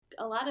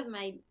a lot of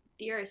my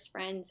dearest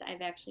friends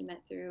I've actually met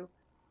through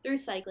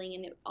cycling,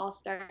 and it all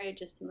started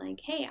just in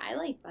like, hey, I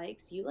like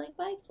bikes, you like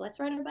bikes,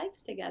 let's ride our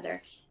bikes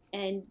together.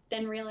 And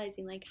then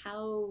realizing like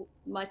how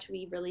much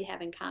we really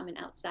have in common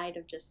outside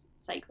of just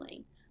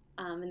cycling.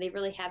 And they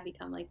really have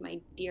become like my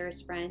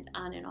dearest friends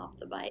on and off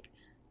the bike,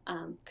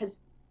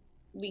 because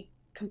we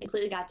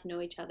completely got to know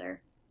each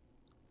other,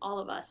 all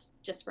of us,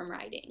 just from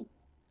riding.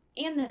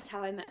 And that's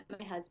how I met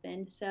my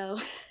husband. So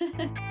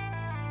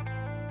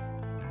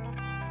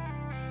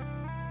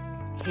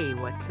Hey,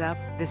 what's up?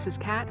 This is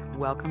Kat.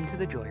 Welcome to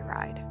the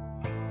Joyride.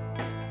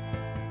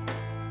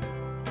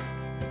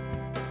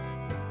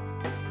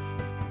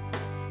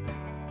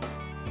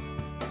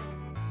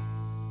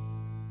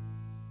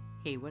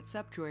 Hey, what's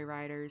up,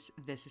 Joyriders?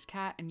 This is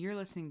Kat, and you're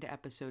listening to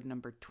episode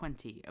number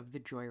 20 of the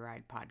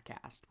Joyride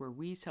podcast, where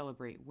we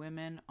celebrate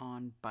women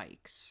on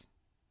bikes.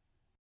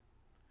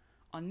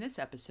 On this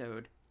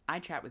episode, I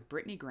chat with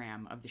Brittany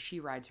Graham of the She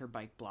Rides Her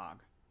Bike blog.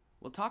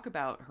 We'll talk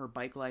about her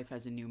bike life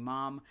as a new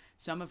mom,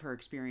 some of her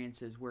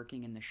experiences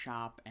working in the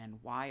shop, and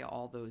why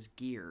all those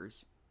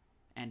gears.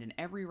 And an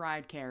every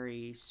ride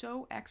carry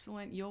so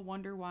excellent you'll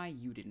wonder why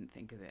you didn't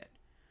think of it.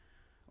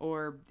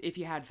 Or if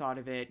you had thought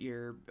of it,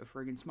 you're a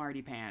friggin'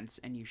 smarty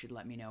pants, and you should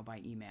let me know by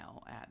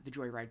email at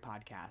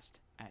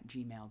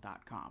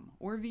thejoyridepodcast@gmail.com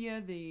or via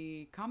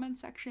the comment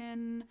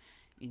section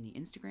in the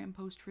Instagram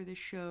post for this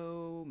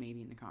show,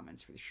 maybe in the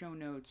comments for the show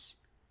notes.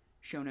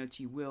 Show notes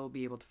you will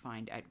be able to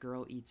find at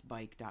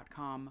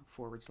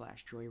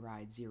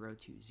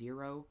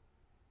girleatsbike.com/joyride020.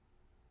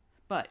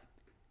 But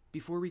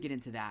before we get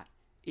into that,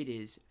 it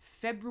is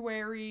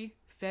February,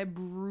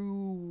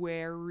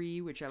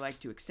 which I like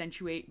to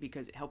accentuate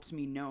because it helps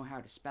me know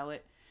how to spell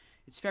it.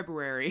 It's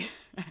February.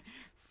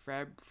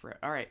 All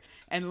right.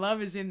 And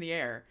love is in the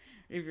air.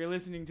 If you're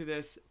listening to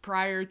this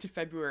prior to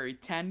February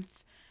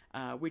 10th,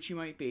 which you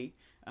might be,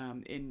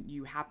 and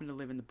you happen to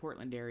live in the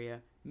Portland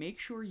area, make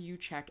sure you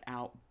check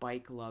out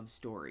Bike Love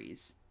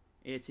Stories.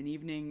 It's an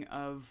evening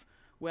of,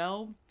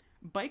 well,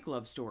 bike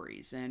love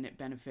stories, and it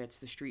benefits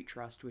the Street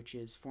Trust, which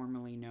is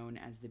formerly known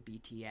as the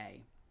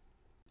BTA.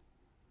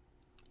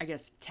 I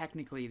guess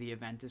technically the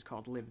event is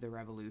called Live the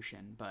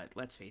Revolution, but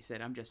let's face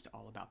it, I'm just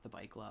all about the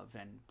bike love,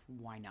 and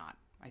why not?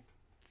 I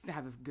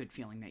have a good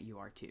feeling that you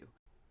are too.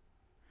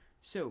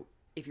 So,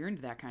 if you're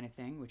into that kind of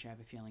thing, which I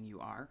have a feeling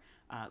you are,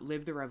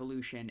 Live the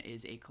Revolution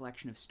is a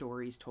collection of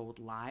stories told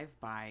live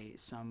by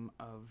some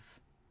of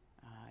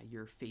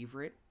your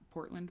favorite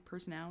Portland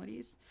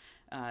personalities.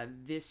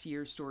 This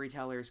year's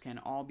storytellers can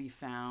all be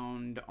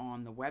found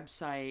on the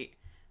website,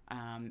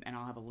 and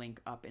I'll have a link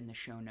up in the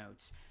show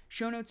notes.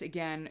 Show notes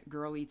again,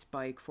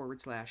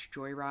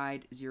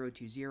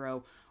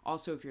 girleatsbike/joyride020.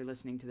 Also, if you're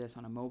listening to this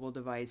on a mobile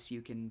device,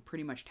 you can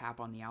pretty much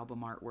tap on the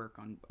album artwork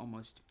on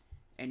almost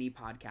any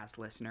podcast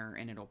listener,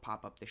 and it'll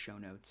pop up the show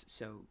notes,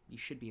 so you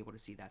should be able to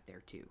see that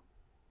there too.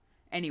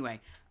 Anyway,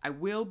 I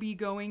will be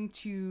going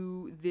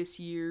to this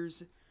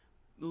year's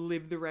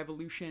Live the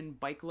Revolution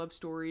Bike Love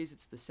Stories.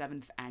 It's the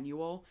 7th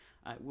annual.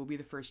 It will be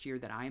the first year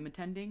that I am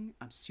attending.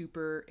 I'm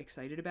super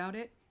excited about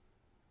it.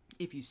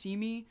 If you see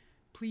me,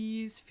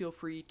 please feel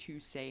free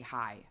to say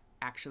hi.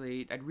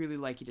 Actually, I'd really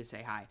like you to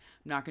say hi.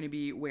 I'm not going to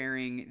be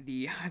wearing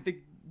the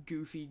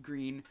goofy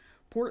green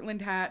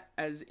Portland hat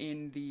as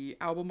in the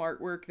album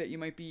artwork that you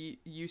might be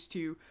used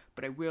to,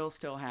 but I will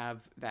still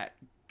have that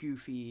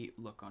goofy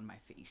look on my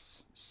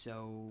face.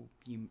 So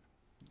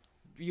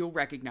you'll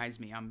recognize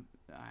me. I'm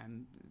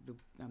the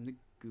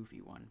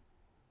goofy one.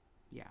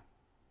 Yeah.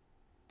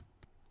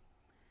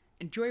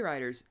 And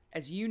Joyriders,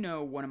 as you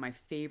know, one of my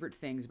favorite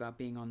things about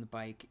being on the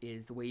bike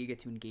is the way you get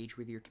to engage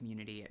with your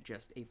community at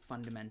just a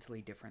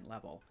fundamentally different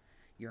level.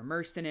 You're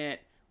immersed in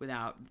it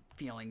without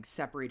feeling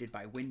separated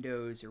by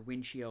windows or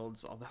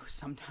windshields, although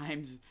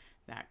sometimes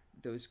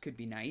those could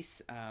be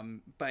nice.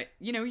 But,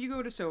 you go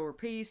at a slower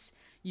pace,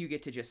 you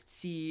get to just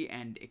see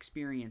and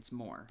experience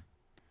more.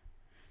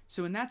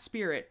 So in that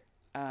spirit,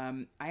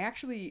 I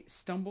actually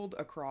stumbled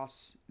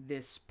across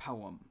this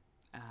poem.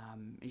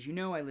 As you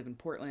know, I live in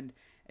Portland.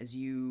 As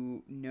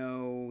you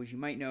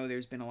might know,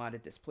 there's been a lot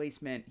of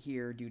displacement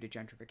here due to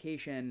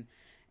gentrification,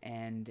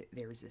 and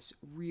there's this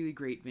really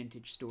great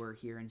vintage store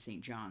here in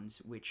St. John's,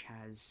 which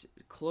has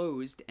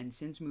closed and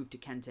since moved to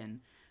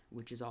Kenton,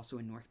 which is also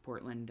in North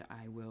Portland.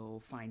 I will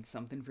find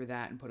something for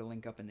that and put a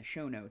link up in the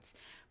show notes.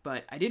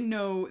 But I didn't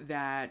know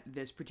that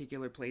this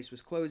particular place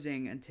was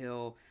closing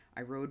until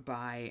I rode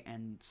by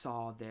and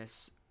saw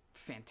this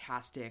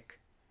fantastic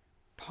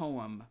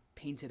poem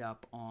painted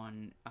up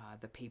on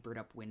the papered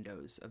up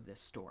windows of this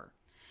store.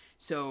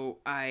 So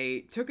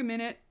I took a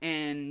minute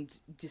and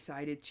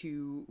decided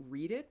to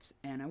read it,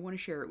 and I want to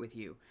share it with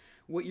you.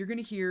 What you're going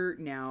to hear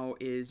now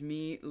is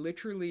me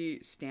literally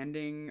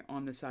standing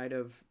on the side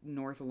of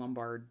North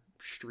Lombard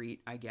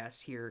Street, I guess,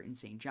 here in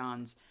St.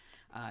 John's.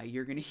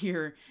 You're going to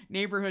hear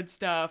neighborhood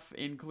stuff,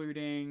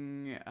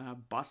 including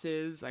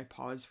buses. I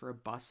paused for a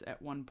bus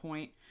at one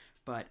point,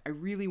 but I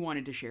really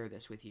wanted to share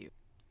this with you.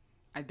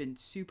 I've been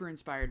super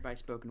inspired by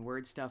spoken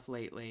word stuff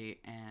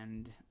lately,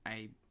 and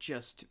I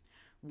just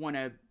want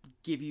to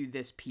give you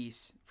this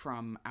piece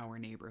from our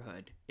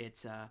neighborhood.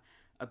 It's a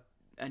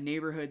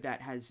neighborhood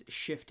that has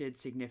shifted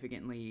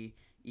significantly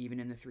even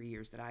in the 3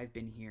 years that I've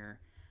been here.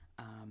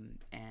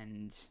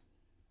 And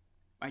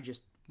I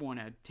just want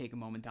to take a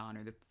moment to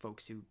honor the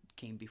folks who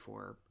came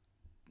before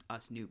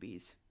us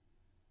newbies.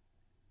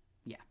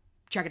 Yeah,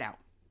 check it out.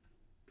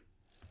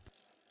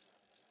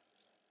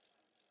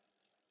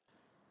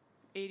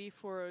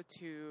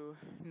 8402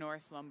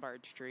 North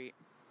Lombard Street.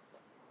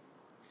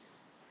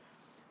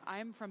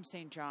 I'm from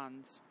St.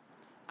 John's.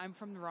 I'm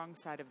from the wrong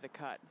side of the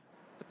cut,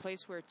 the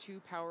place where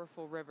two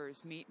powerful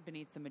rivers meet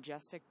beneath the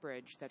majestic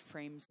bridge that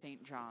frames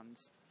St.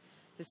 John's.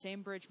 The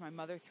same bridge my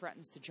mother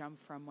threatens to jump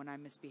from when I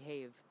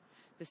misbehave.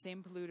 The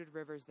same polluted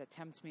rivers that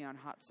tempt me on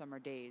hot summer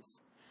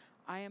days.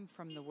 I am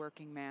from the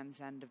working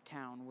man's end of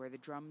town, where the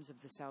drums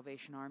of the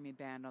Salvation Army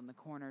band on the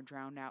corner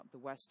drown out the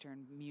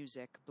western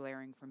music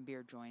blaring from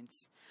beer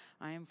joints.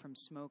 I am from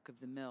smoke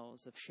of the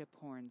mills, of ship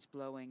horns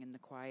blowing in the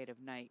quiet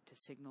of night to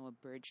signal a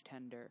bridge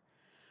tender,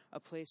 a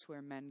place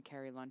where men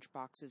carry lunch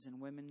boxes and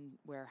women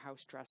wear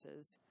house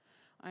dresses.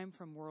 I am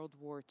from World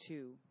War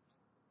II,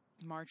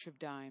 March of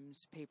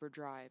Dimes, paper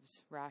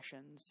drives,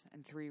 rations,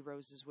 and 3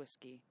 Roses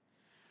whiskey.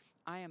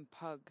 I am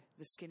Pug,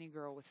 the skinny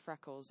girl with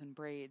freckles and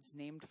braids,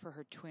 named for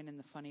her twin in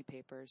the funny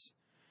papers.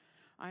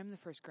 I am the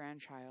first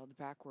grandchild,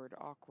 backward,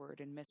 awkward,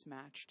 and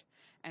mismatched,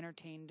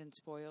 entertained and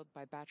spoiled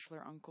by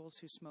bachelor uncles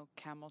who smoke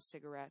Camel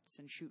cigarettes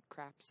and shoot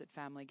craps at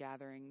family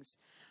gatherings.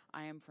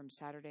 I am from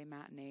Saturday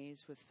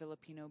matinees with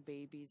Filipino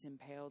babies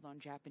impaled on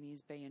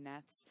Japanese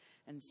bayonets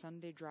and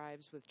Sunday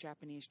drives with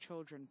Japanese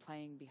children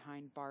playing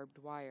behind barbed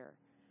wire.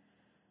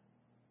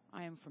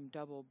 I am from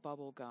double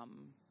bubble gum,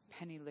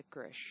 penny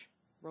licorice,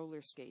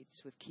 roller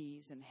skates with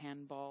keys and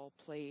handball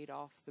played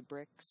off the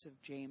bricks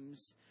of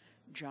James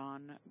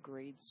John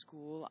grade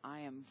school. I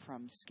am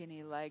from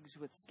skinny legs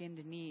with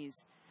skinned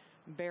knees,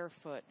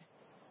 barefoot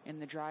in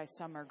the dry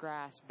summer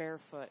grass,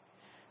 barefoot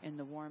in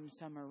the warm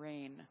summer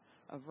rain,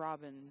 of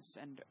robins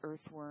and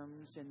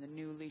earthworms in the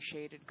newly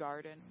shaded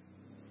garden,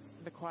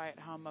 the quiet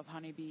hum of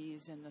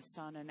honeybees in the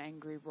sun and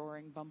angry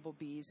roaring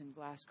bumblebees in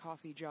glass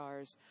coffee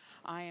jars.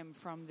 I am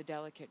from the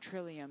delicate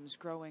trilliums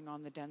growing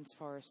on the dense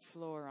forest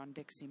floor on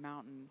Dixie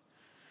Mountain.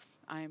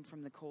 I am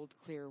from the cold,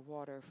 clear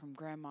water from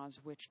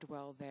Grandma's witched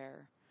well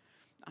there.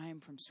 I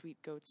am from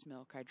sweet goat's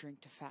milk I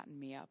drink to fatten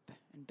me up,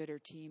 and bitter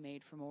tea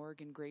made from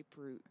Oregon grape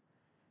root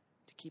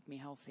to keep me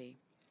healthy.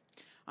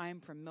 I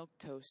am from milk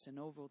toast and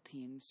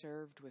Ovaltine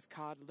served with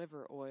cod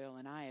liver oil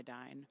and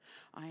iodine.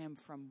 I am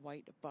from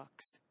white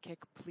bucks, kick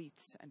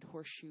pleats, and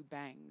horseshoe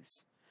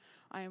bangs.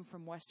 I am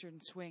from Western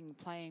swing,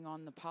 playing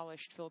on the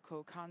polished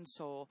Philco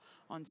console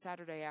on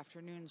Saturday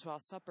afternoons while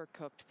supper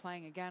cooked,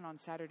 playing again on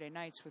Saturday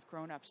nights with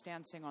grown-ups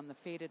dancing on the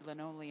faded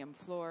linoleum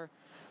floor,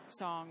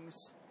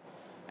 songs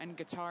and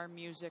guitar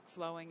music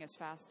flowing as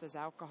fast as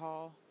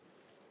alcohol,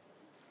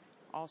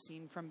 all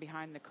seen from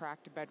behind the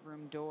cracked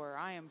bedroom door.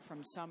 I am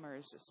from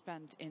summers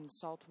spent in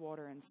salt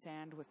water and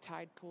sand with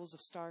tide pools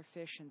of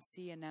starfish and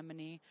sea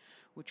anemone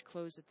which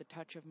close at the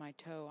touch of my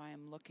toe. I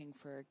am looking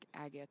for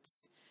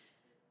agates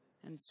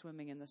and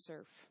swimming in the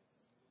surf.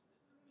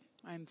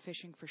 I am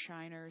fishing for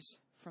shiners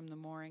from the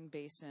mooring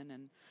basin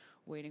and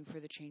waiting for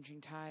the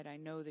changing tide. I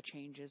know the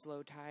changes: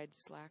 low tide,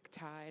 slack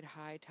tide,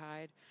 high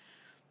tide.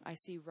 I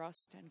see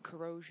rust and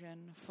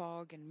corrosion,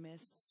 fog and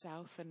mist,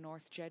 south and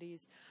north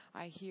jetties.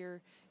 I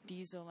hear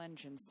diesel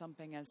engines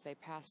thumping as they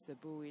pass the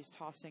buoys,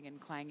 tossing and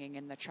clanging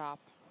in the chop.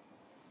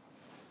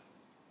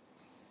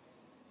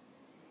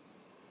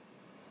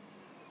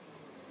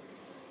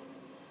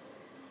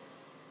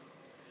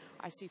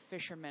 I see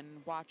fishermen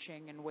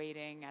watching and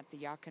waiting at the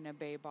Yakina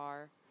Bay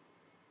bar.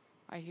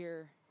 I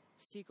hear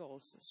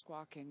seagulls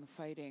squawking,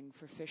 fighting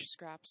for fish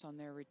scraps on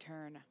their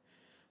return.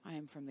 I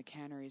am from the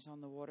canneries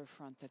on the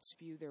waterfront that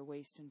spew their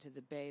waste into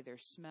the bay, their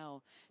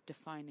smell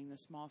defining the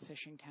small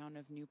fishing town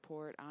of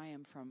Newport. I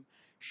am from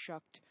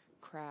shucked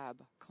crab,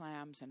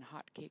 clams, and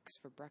hotcakes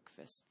for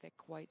breakfast,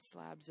 thick white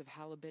slabs of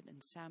halibut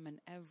and salmon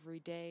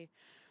every day,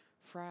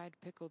 fried,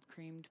 pickled,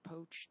 creamed,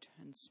 poached,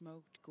 and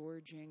smoked,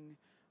 gorging,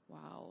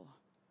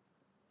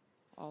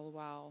 all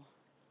while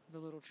the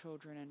little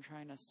children in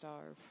China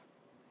starve.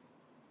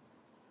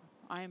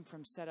 I am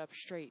from Set Up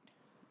Straight.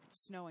 It's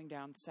snowing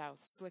down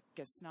south, slick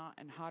as snot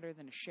and hotter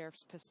than a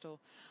sheriff's pistol.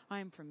 I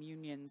am from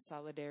union,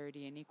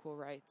 solidarity, and equal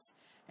rights.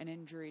 An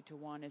injury to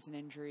one is an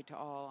injury to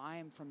all. I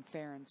am from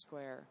fair and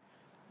square.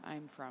 I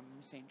am from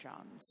St.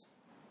 John's.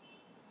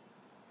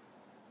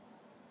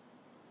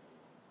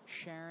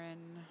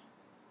 Sharon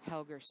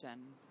Helgerson,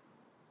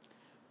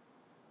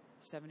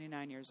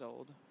 79 years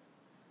old,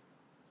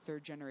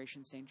 3rd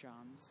generation St.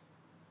 John's.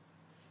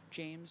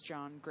 James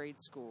John Grade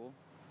School,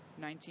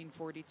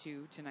 1942 to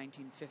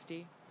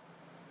 1950.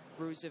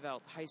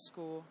 Roosevelt High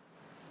School,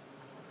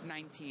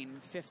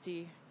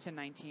 1950 to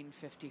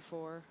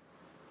 1954.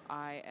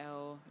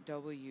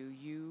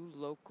 ILWU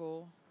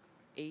Local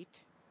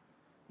 8,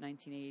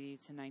 1980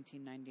 to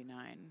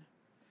 1999.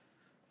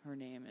 Her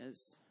name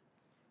is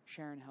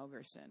Sharon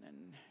Helgerson,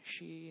 and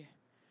she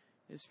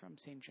is from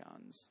St.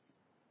 John's.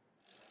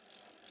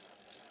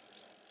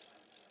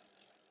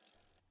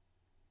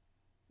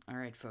 All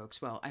right,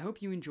 folks. Well, I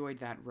hope you enjoyed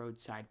that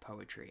roadside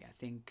poetry. I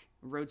think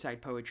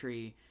roadside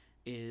poetry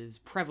is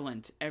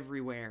prevalent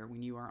everywhere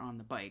when you are on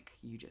the bike.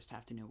 You just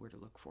have to know where to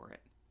look for it.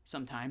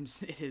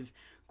 Sometimes it is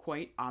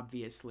quite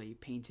obviously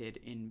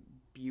painted in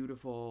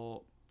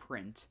beautiful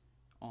print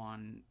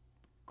on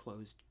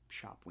closed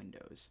shop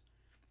windows.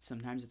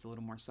 Sometimes it's a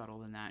little more subtle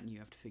than that, and you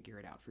have to figure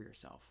it out for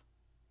yourself.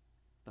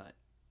 But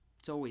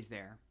it's always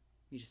there.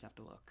 You just have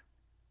to look.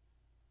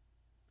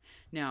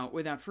 Now,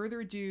 without further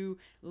ado,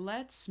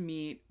 let's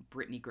meet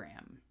Brittany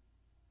Graham.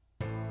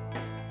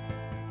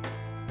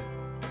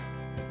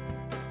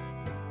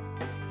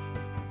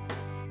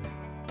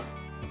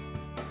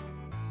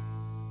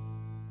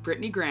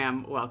 Brittany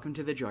Graham, welcome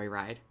to the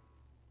Joyride.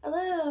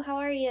 Hello, how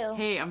are you?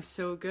 Hey, I'm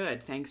so good.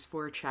 Thanks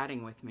for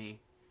chatting with me.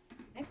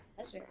 My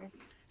pleasure.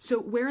 So,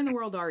 where in the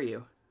world are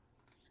you?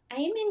 I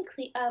am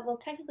in,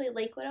 technically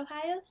Lakewood,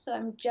 Ohio, so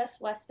I'm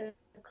just west of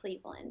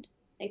Cleveland,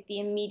 like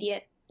the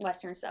immediate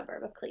western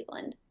suburb of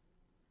Cleveland.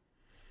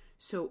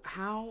 So,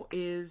 how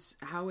is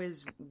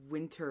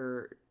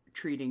winter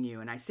treating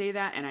you? And I say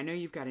that, and I know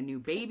you've got a new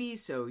baby,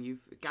 so you've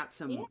got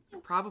some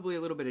probably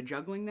a little bit of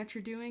juggling that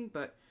you're doing,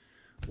 but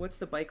what's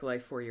the bike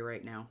life for you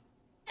right now?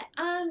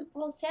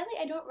 Well, sadly,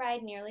 I don't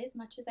ride nearly as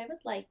much as I would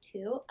like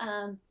to.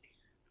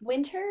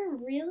 Winter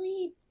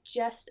really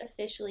just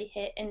officially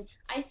hit, and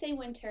I say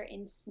winter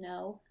in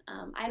snow.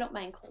 I don't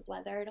mind cold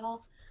weather at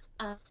all.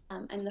 I'm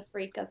the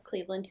freak of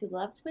Cleveland who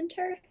loves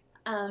winter.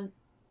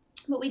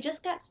 But we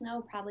just got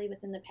snow probably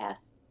within the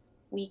past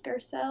week or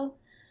so.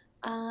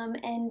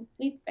 And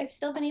I've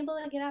still been able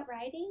to get out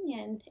riding,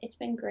 and it's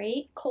been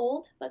great.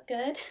 Cold, but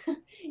good.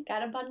 Got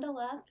to bundle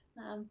up.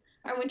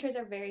 Our winters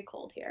are very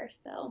cold here,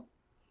 so.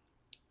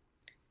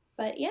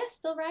 But yeah,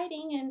 still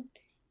riding, and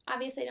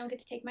obviously I don't get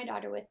to take my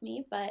daughter with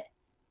me, but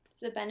it's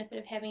the benefit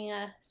of having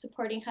a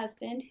supporting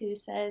husband who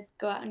says,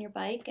 go out on your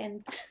bike,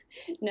 and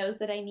knows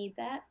that I need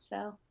that,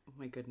 so. Oh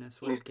my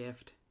goodness, what a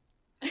gift.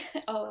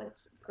 Oh,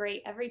 it's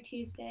great. Every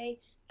Tuesday,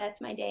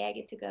 that's my day. I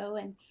get to go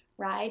and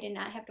ride and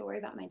not have to worry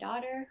about my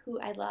daughter, who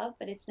I love,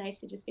 but it's nice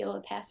to just be able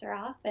to pass her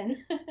off and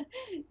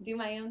do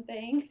my own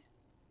thing.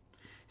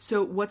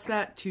 So what's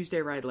that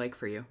Tuesday ride like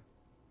for you?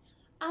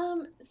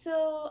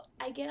 So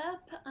I get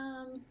up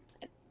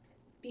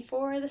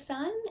before the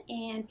sun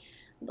and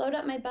load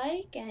up my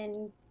bike,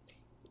 and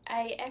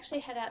I actually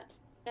head out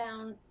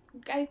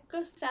I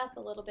go south a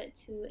little bit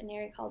to an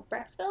area called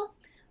Brecksville,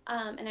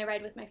 and I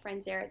ride with my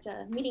friends there. It's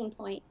a meeting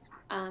point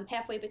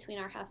halfway between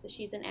our houses.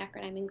 She's in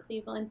Akron, I'm in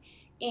Cleveland,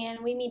 and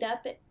we meet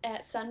up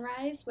at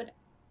sunrise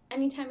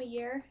any time of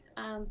year.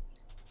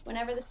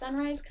 Whenever the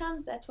sunrise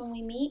comes, that's when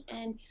we meet,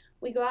 and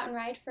we go out and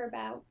ride for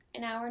about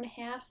an hour and a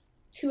half,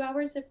 2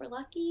 hours if we're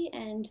lucky,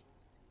 and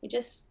we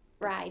just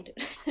ride.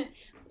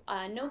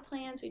 No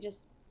plans. We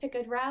just pick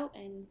a route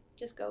and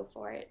just go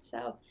for it.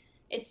 So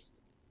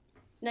it's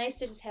nice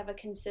to just have a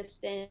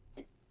consistent,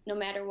 no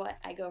matter what,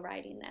 I go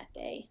riding that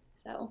day.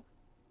 So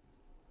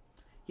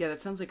yeah,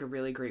 that sounds like a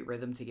really great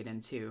rhythm to get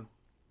into.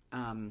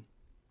 And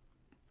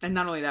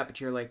not only that,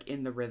 but you're like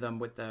in the rhythm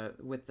with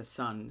the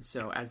sun.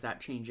 So as that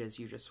changes,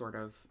 you just sort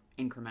of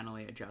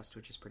incrementally adjust,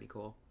 which is pretty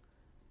cool.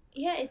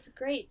 Yeah, it's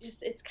great.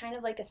 It's kind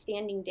of like a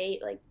standing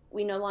date. Like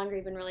we no longer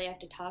even really have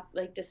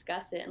to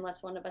discuss it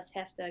unless one of us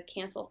has to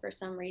cancel for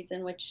some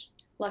reason, which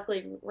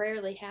luckily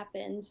rarely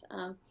happens.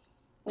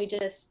 We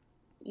just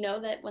know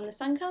that when the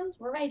sun comes,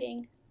 we're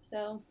riding.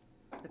 So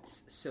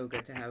it's so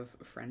good to have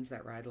friends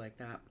that ride like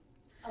that.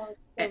 Oh,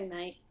 it's so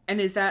nice. And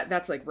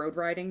that's like road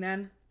riding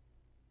then?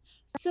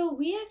 So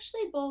we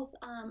actually both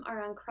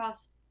are on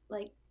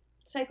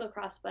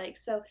cyclocross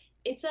bikes. So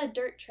it's a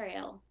dirt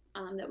trail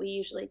that we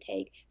usually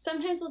take.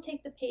 Sometimes we'll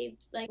take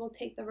we'll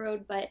take the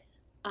road, but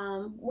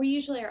we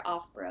usually are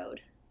off road.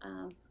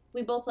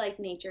 We both like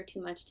nature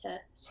too much to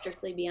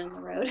strictly be on the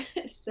road.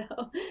 So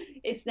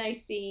it's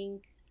nice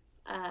seeing,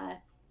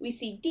 we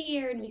see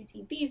deer and we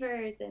see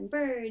beavers and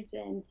birds,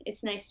 and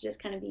it's nice to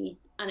just kind of be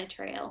on a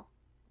trail.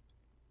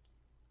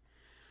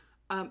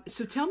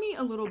 So tell me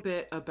a little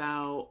bit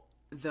about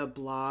the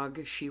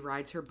blog She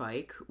Rides Her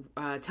Bike.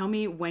 Tell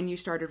me when you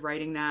started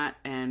writing that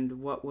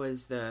and what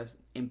was the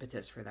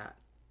impetus for that.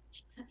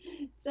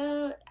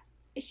 So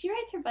She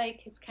Rides Her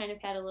Bike has kind of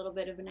had a little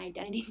bit of an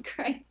identity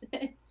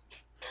crisis.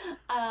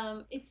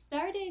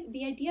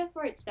 The idea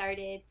for it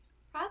started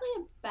probably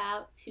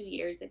about 2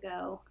 years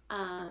ago,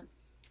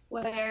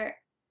 where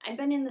I've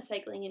been in the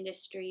cycling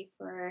industry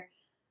for,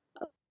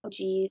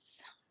 in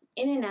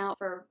and out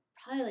for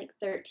probably like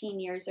 13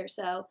 years or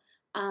so.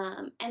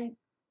 And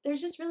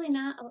there's just really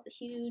not a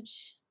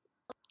huge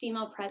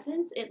female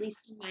presence, at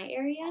least in my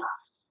area,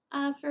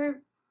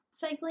 for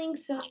cycling.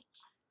 So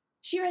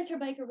She Rides Her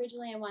Bike,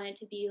 originally I wanted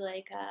to be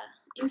like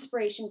a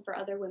inspiration for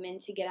other women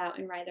to get out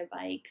and ride their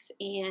bikes.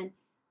 And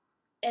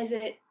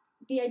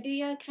the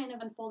idea kind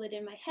of unfolded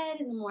in my head,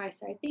 and the more I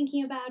started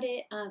thinking about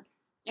it,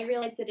 I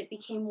realized that it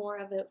became more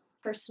of a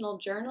personal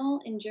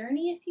journal and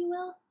journey, if you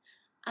will.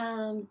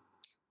 And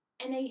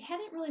I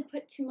hadn't really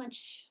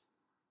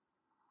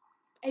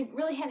I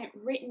really hadn't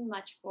written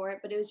much for it,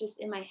 but it was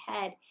just in my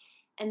head.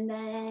 And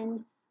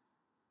then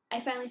I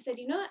finally said,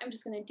 you know what, I'm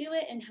just going to do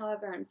it. And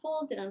however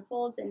it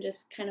unfolds and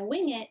just kind of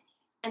wing it.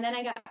 And then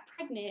I got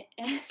pregnant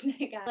and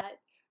I got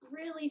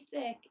really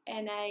sick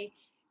and I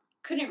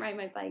couldn't ride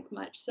my bike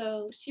much.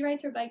 So She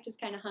Rides Her Bike just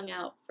kind of hung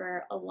out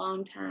for a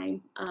long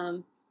time,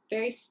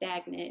 very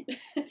stagnant,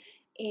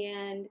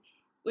 and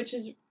which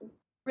was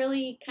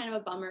really kind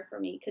of a bummer for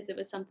me because it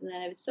was something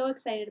that I was so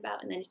excited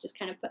about, and then it just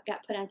kind of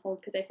got put on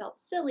hold because I felt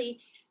silly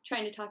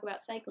trying to talk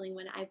about cycling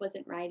when I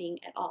wasn't riding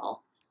at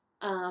all,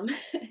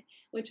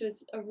 which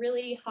was a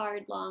really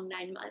hard, long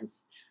 9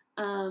 months.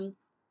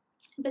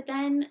 But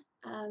then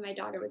my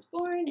daughter was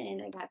born,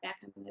 and I got back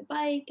on my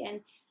bike,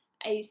 and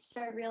I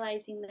started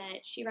realizing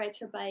that She Rides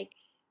Her Bike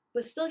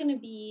was still going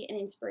to be an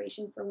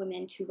inspiration for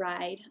women to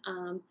ride,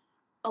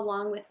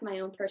 along with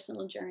my own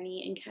personal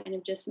journey and kind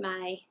of just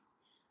my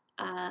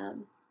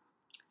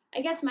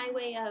I guess my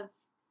way of,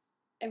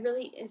 I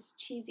really, as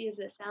cheesy as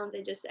it sounds,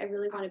 I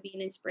really want to be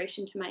an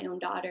inspiration to my own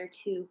daughter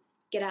to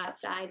get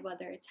outside,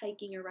 whether it's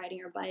hiking or riding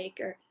her bike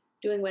or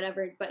doing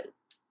whatever, but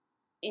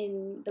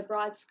in the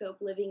broad scope,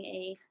 living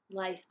a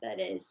life that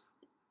is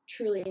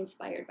truly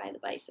inspired by the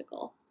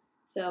bicycle.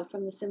 So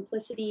from the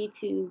simplicity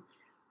to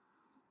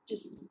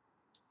just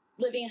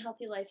living a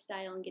healthy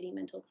lifestyle and getting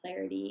mental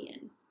clarity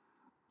and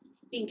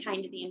being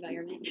kind to the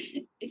environment,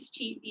 as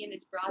cheesy and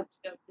as broad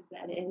scope as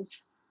that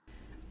is.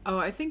 Oh,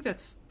 I think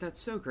that's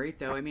so great,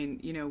 though. I mean,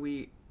 you know,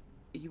 we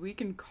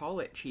can call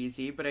it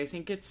cheesy, but I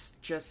think it's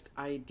just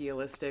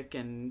idealistic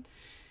and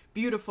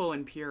beautiful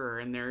and pure,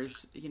 and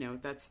there's, you know,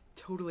 that's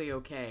totally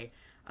okay.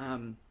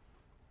 And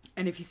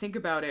if you think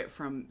about it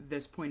from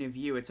this point of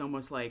view, it's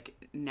almost like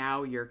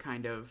now you're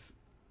kind of,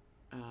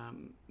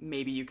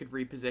 maybe you could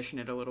reposition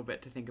it a little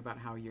bit to think about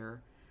how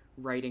you're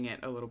writing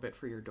it a little bit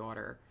for your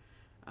daughter,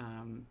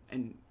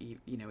 and you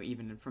know,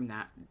 even from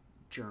that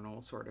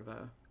journal sort of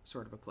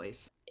a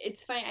place.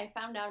 It's funny, I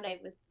found out I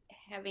was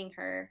having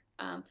her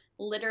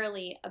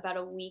literally about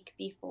a week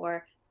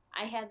before.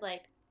 I had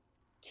like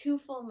 2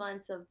 full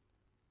months of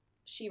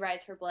She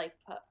Rides Her Bike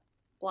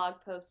blog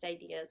post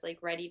ideas like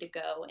ready to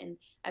go, and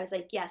I was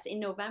like, yes, in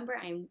November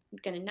I'm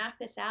gonna knock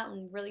this out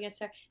and really gonna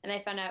start. And I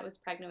found out I was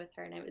pregnant with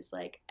her, and I was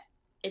like,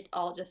 it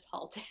all just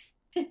halted.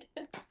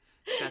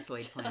 That's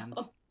laid plans.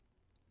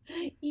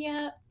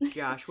 Yeah.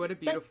 Gosh, what a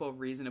beautiful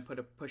reason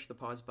to push the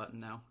pause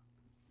button, though.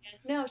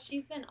 No,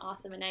 she's been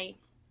awesome, and I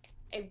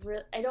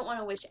don't want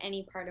to wish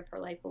any part of her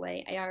life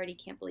away. I already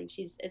can't believe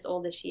she's as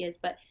old as she is,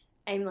 but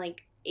I'm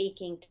like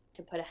aching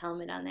to put a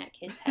helmet on that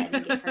kid's head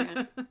and get her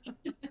on.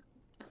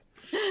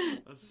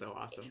 That's so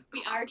awesome.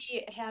 We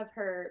already have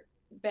her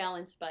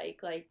balance bike.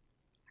 Like,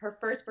 her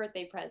first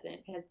birthday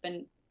present has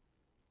been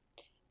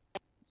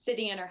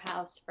sitting in her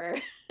house for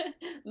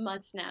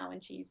months now,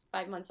 and she's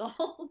 5 months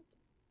old.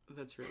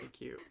 That's really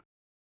cute.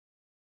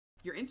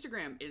 Your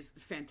Instagram is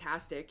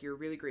fantastic. You're a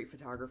really great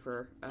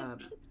photographer.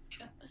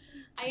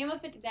 I am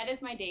that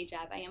is my day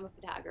job. I am a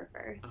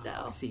photographer.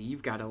 So see,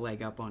 you've got a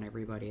leg up on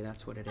everybody.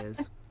 That's what it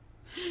is.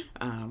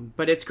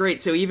 But it's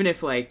great. So even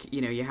if, like,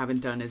 you know, you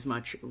haven't done as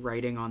much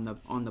writing on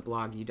the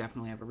blog, you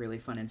definitely have a really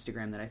fun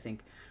Instagram that I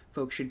think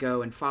folks should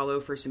go and follow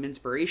for some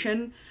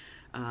inspiration.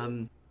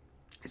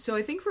 So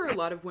I think for a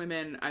lot of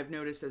women, I've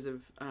noticed as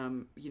of,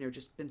 you know,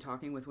 just been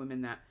talking with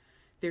women, that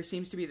there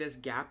seems to be this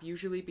gap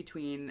usually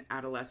between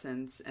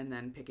adolescence and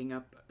then picking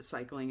up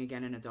cycling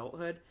again in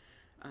adulthood.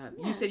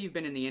 Yeah. You said you've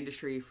been in the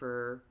industry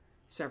for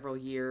several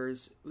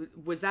years.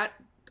 Was that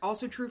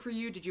also true for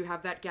you? Did you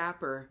have that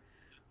gap, or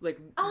like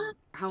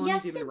how long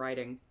have you been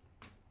riding?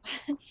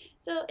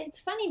 So it's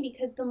funny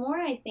because the more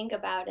I think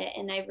about it,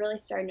 and I really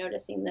started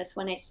noticing this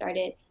when I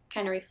started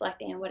kind of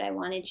reflecting on what I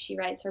wanted She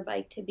Rides Her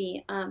Bike to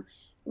be.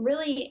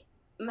 Really,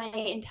 my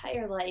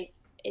entire life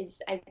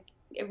is, I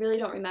really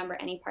don't remember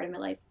any part of my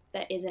life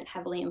that isn't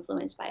heavily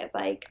influenced by a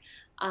bike.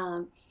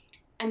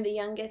 I'm the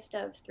youngest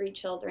of 3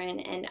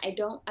 children, and I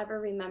don't ever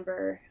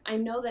remember, I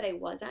know that I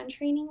was on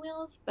training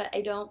wheels, but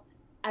I don't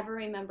ever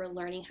remember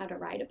learning how to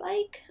ride a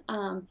bike.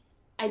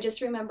 I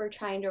just remember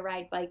trying to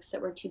ride bikes that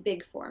were too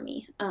big for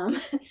me.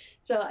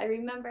 So I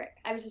remember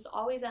I was just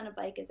always on a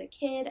bike as a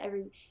kid. I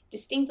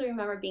distinctly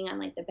remember being on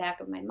like the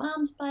back of my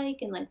mom's bike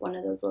and like one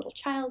of those little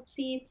child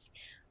seats.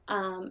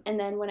 And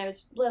then when I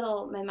was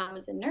little, my mom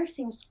was in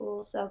nursing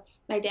school, so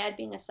my dad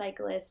being a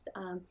cyclist,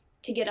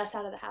 to get us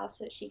out of the house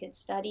so that she could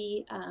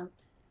study,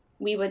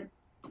 we would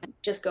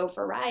just go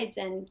for rides,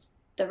 and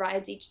the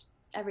rides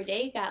every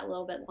day got a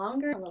little bit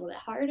longer, a little bit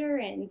harder,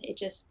 and it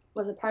just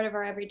was a part of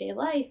our everyday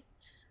life.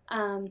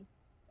 And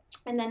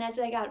then as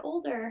I got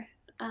older,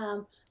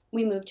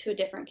 we moved to a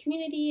different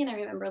community, and I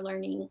remember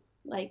learning,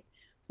 like,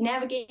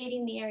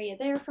 navigating the area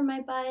there for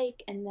my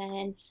bike. And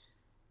then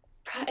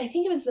I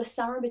think it was the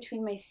summer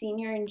between my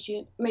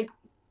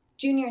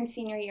junior and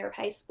senior year of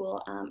high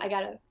school, I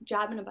got a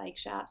job in a bike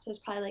shop. So I was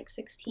probably like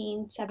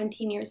 16,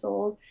 17 years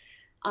old.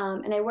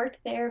 And I worked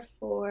there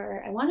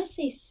for, I want to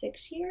say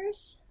 6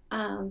 years.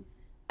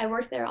 I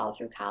worked there all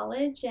through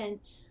college. And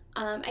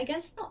I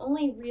guess the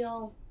only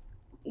real,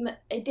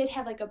 I did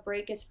have like a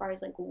break as far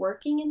as like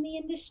working in the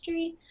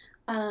industry.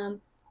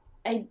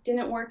 I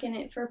didn't work in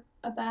it for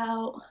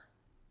about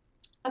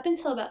up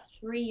until about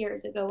 3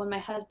 years ago when my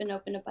husband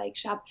opened a bike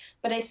shop,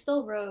 but I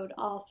still rode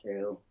all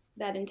through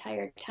that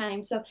entire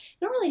time. So I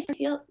don't really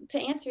feel, to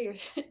answer your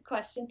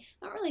question,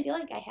 I don't really feel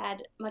like I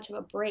had much of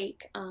a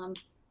break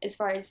as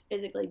far as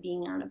physically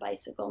being on a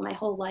bicycle. My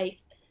whole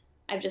life,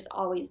 I've just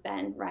always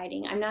been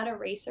riding. I'm not a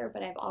racer,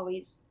 but I've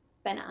always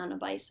been on a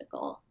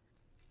bicycle.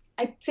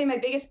 I'd say my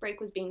biggest break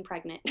was being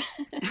pregnant.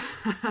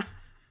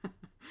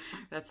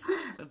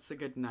 That's a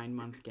good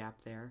 9-month gap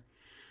there.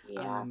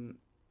 Yeah.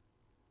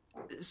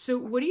 So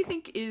what do you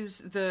think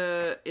is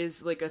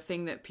like a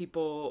thing that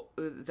people,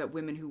 that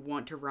women who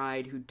want to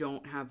ride, who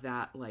don't have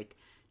that like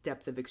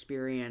depth of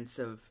experience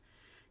of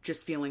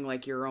just feeling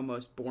like you're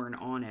almost born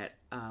on it,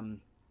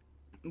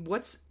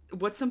 what's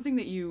something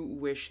that you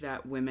wish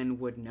that women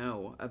would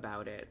know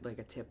about it, like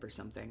a tip or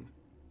something?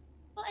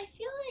 Well, I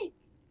feel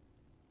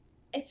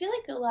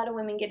like a lot of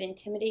women get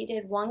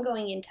intimidated, one,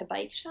 going into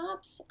bike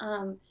shops,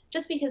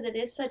 just because it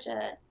is such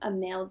a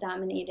male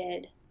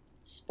dominated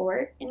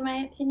sport, in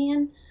my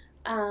opinion.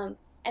 And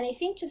I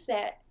think just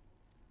that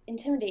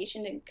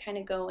intimidation to kind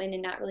of go in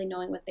and not really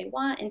knowing what they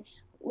want. And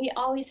we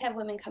always have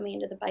women coming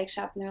into the bike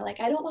shop and they're like,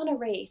 I don't want to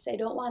race.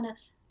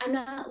 I'm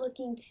not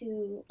looking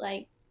to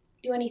like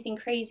do anything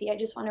crazy. I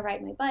just want to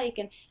ride my bike.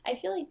 And I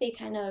feel like they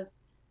kind of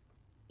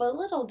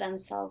belittle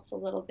themselves a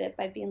little bit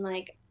by being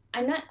like,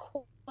 I'm not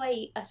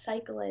quite a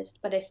cyclist,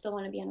 but I still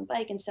want to be on a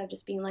bike, instead of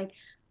just being like,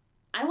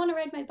 I want to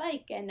ride my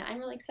bike and I'm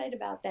really excited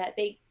about that.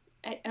 I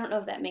don't know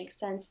if that makes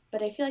sense,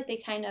 but I feel like they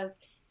kind of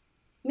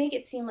make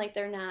it seem like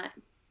they're not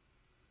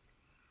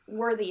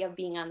worthy of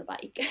being on the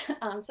bike.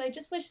 So I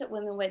just wish that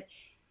women would,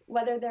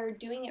 whether they're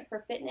doing it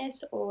for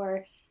fitness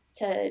or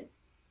to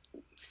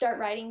start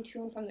riding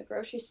to and from the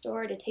grocery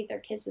store, to take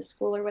their kids to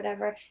school or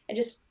whatever,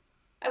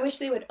 I wish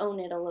they would own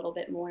it a little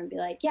bit more and be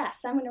like,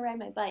 yes, I'm going to ride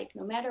my bike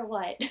no matter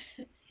what.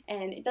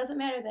 And it doesn't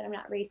matter that I'm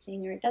not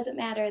racing, or it doesn't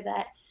matter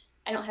that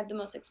I don't have the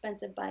most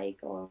expensive bike,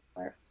 or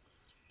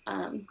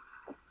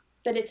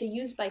that it's a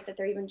used bike that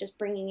they're even just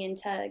bringing in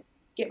to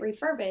get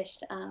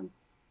refurbished. I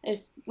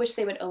just wish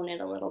they would own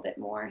it a little bit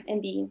more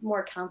and be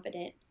more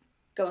confident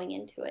going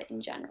into it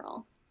in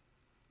general.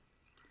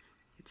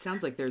 It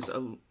sounds like there's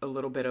a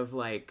little bit of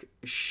like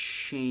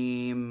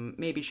shame.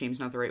 Maybe shame's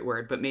not the right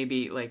word, but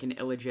maybe like an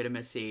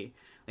illegitimacy.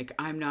 Like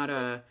I'm not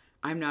a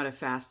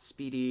fast,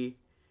 speedy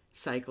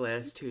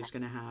cyclist who's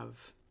gonna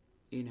have,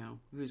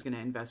 who's gonna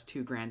invest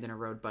 $2,000 in a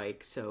road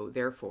bike. So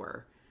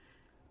therefore,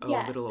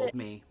 Yes, little old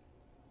me.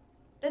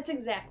 That's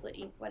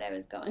exactly what I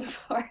was going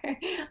for.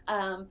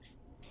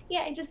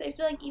 Yeah, I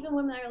feel like even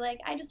women are like,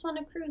 I just want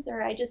a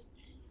cruiser.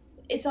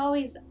 It's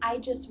always, I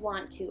just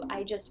want to,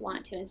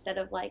 instead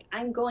of like,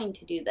 I'm going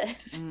to do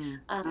this.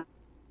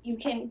 You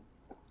can,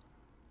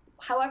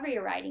 however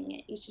you're riding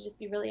it, you should just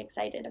be really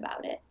excited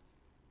about it.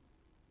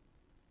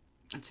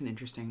 That's an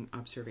interesting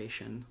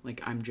observation.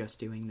 Like, I'm just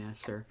doing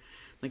this, or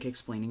like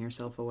explaining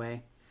yourself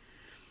away.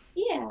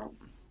 Yeah,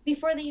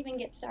 before they even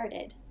get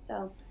started.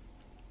 So,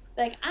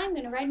 like, I'm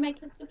going to ride my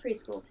kids to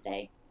preschool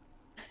today.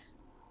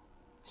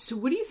 So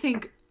what do you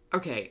think?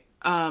 Okay,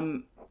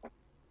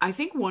 I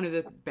think one of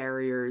the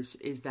barriers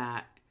is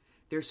that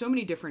there's so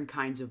many different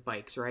kinds of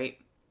bikes, right?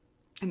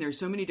 And there's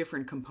so many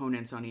different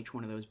components on each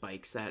one of those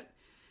bikes that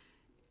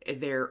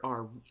there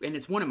are, and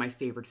it's one of my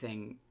favorite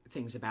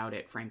things about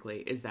it,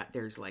 frankly, is that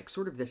there's like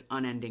sort of this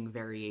unending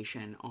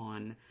variation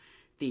on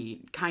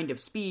the kind of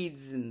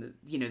speeds and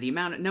the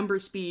amount of number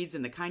of speeds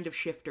and the kind of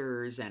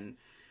shifters and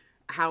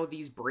how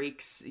these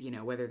brakes,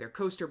 whether they're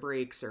coaster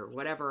brakes or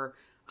whatever.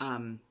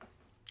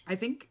 I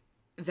think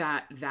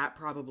that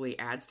probably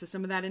adds to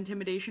some of that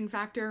intimidation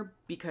factor,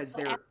 because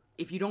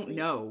if you don't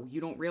know, you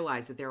don't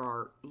realize that there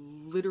are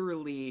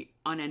literally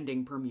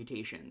unending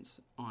permutations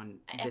on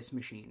this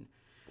machine.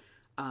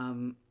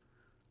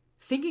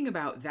 Thinking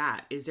about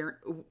that, is there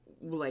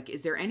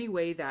any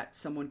way that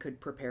someone could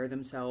prepare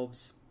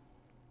themselves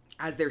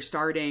as they're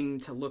starting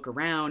to look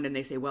around and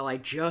they say, well, I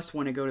just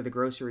want to go to the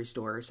grocery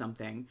store or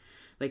something?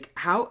 Like,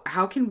 how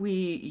can we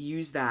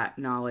use that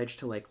knowledge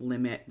to like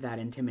limit that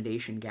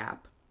intimidation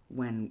gap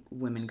when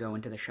women go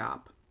into the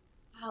shop?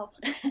 Wow.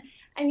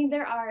 I mean,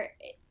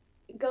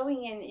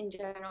 going in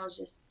general is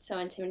just so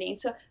intimidating.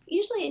 So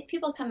usually if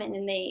people come in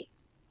and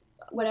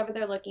whatever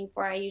they're looking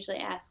for, I usually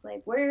ask,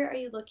 like, where are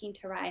you looking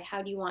to ride?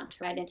 How do you want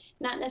to ride? And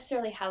not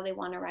necessarily how they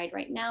want to ride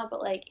right now,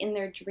 but like in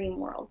their dream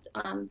world.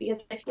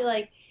 Because I feel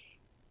like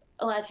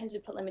a lot of times we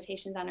put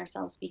limitations on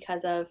ourselves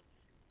because of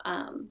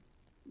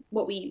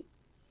what we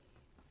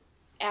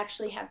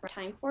actually have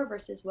time for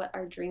versus what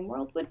our dream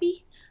world would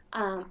be.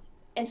 And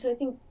so I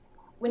think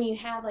when you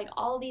have like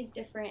all these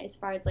different, as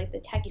far as like the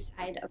techie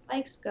side of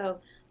bikes go,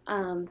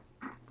 I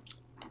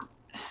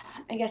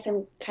guess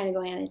I'm kind of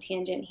going on a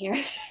tangent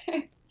here.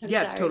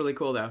 Yeah, sorry. It's totally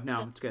cool though.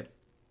 No, it's good.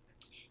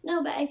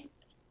 No, but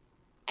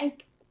I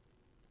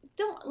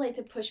don't like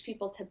to push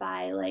people to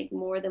buy like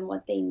more than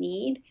what they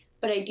need,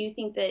 but I do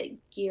think that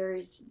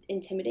gears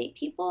intimidate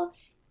people.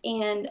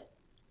 And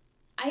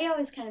I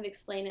always kind of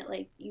explain it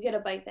like, you get a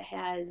bike that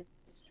has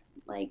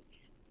like,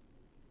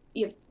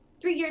 you have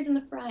 3 gears in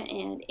the front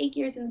and 8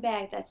 gears in the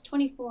back, that's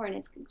 24, and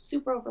it's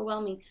super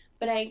overwhelming.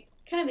 But I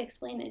kind of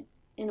explain it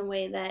in a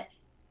way that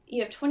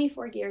you have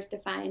 24 gears to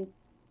find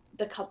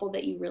the couple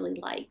that you really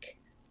like.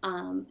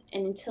 And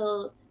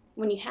until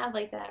when you have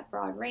like that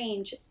broad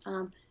range,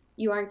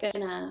 you aren't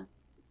gonna,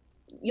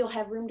 you'll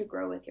have room to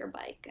grow with your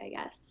bike, I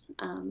guess.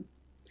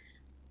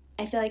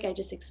 I feel like I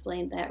just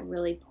explained that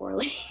really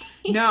poorly.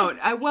 No,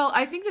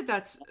 I think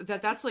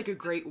that's like a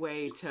great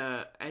way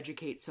to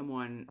educate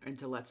someone and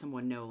to let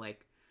someone know,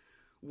 like,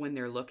 when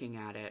they're looking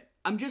at it.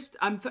 I'm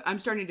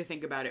starting to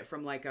think about it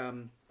from like,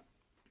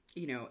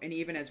 you know, and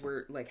even as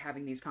we're like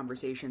having these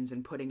conversations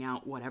and putting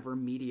out whatever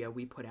media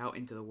we put out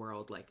into the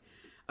world, like,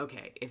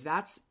 okay, if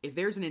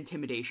there's an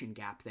intimidation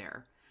gap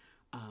there,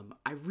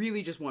 I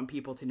really just want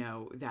people to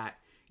know that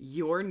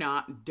you're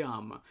not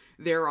dumb.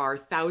 There are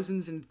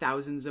thousands and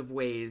thousands of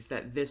ways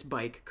that this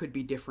bike could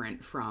be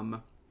different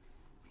from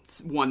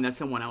one that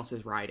someone else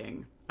is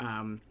riding.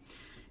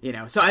 You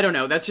know, so I don't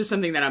know. That's just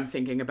something that I'm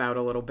thinking about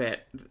a little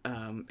bit,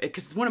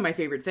 because it's one of my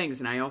favorite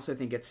things, and I also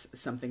think it's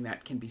something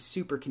that can be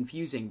super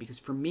confusing, because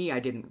for me, I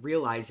didn't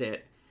realize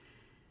it,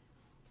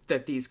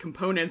 that these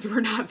components were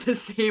not the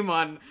same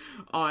on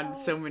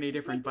so many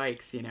different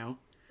bikes, you know?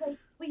 Like,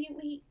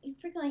 we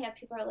frequently have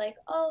people are like,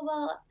 oh,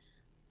 well,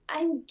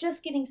 I'm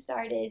just getting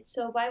started,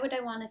 so why would I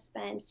want to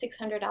spend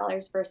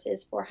 $600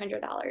 versus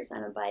 $400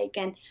 on a bike?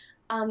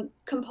 And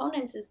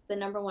components is the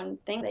number one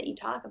thing that you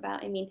talk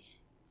about. I mean,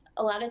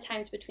 a lot of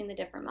times between the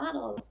different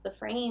models, the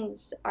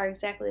frames are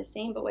exactly the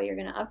same, but what you're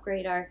going to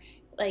upgrade are,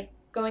 like,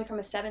 going from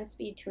a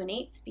 7-speed to an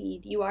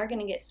 8-speed, you are going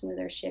to get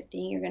smoother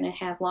shifting. You're going to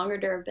have longer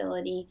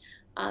durability.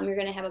 You're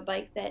going to have a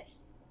bike that,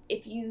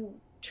 if you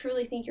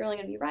truly think you're only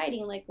going to be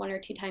riding like 1 or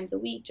 2 times a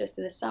week just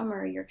in the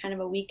summer, you're kind of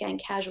a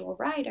weekend casual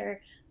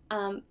rider,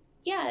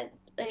 yeah,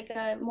 like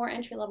a more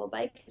entry-level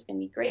bike is going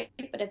to be great.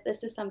 But if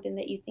this is something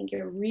that you think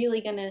you're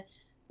really going to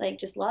like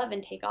just love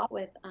and take off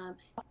with,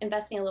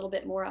 investing a little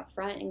bit more up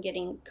front and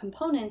getting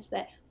components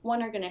that,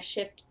 one, are going to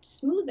shift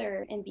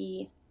smoother and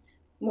be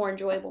more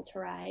enjoyable to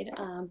ride,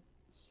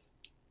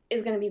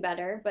 is going to be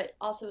better. But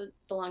also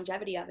the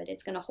longevity of it,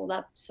 it's going to hold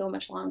up so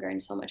much longer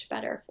and so much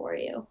better for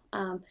you.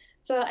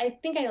 So I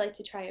think I like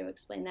to try to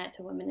explain that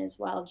to women as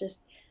well,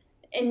 just,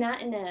 and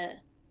not in a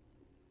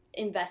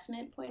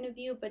investment point of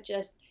view, but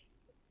just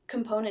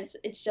components.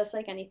 It's just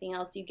like anything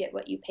else. You get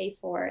what you pay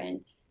for,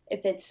 and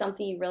if it's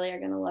something you really are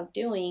going to love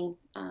doing,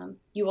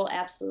 you will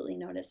absolutely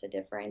notice a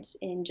difference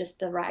in just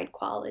the ride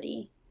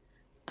quality,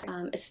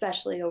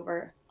 especially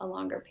over a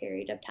longer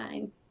period of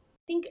time.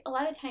 I think a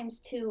lot of times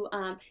too,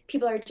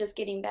 people are just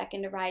getting back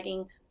into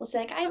riding will say,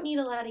 like, I don't need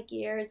a lot of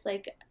gears,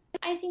 like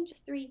I think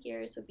just 3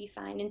 gears would be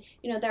fine. And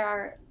you know, there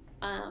are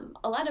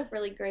a lot of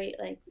really great,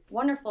 like,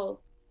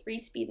 wonderful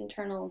 3-speed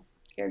internal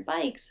geared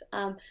bikes,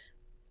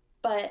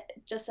 but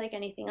just like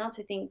anything else,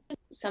 I think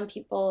some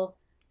people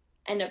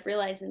end up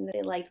realizing that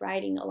they like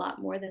riding a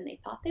lot more than they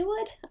thought they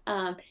would,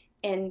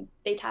 and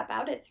they top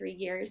out at 3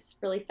 gears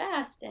really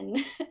fast, and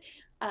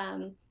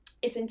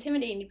it's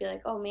intimidating to be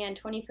like, oh man,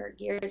 24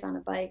 gears on a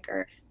bike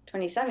or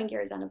 27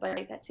 gears on a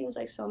bike, that seems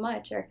like so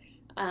much, or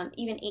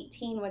even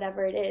 18,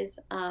 whatever it is,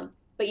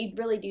 but you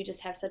really do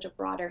just have such a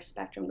broader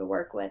spectrum to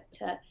work with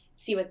to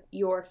see what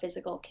your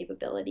physical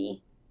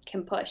capability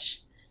can push,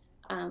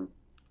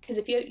 because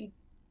if you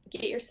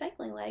get your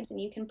cycling legs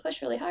and you can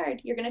push really hard,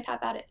 you're going to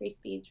top out at 3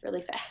 speeds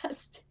really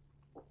fast.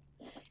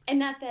 And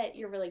not that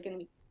you're really going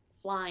to be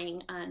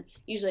flying on,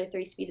 usually a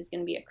 3-speed is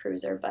going to be a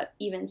cruiser, but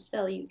even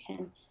still, you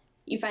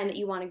find that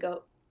you want to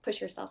go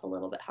push yourself a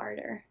little bit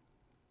harder.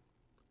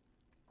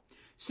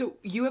 So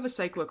you have a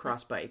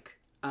cyclocross bike.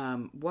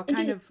 What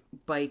kind of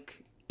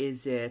bike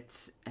is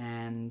it,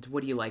 and what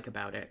do you like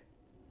about it?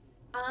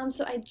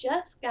 So I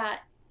just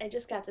got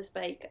this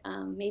bike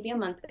maybe a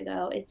month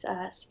ago. It's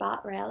a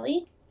Spot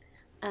Rally.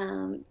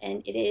 And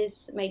it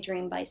is my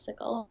dream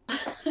bicycle.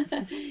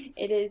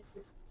 It is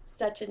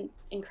such an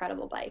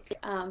incredible bike.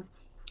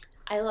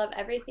 I love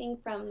everything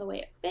from the way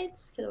it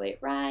fits to the way it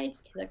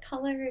rides to the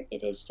color.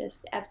 It is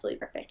just absolutely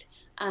perfect.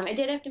 I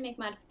did have to make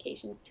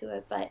modifications to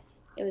it, but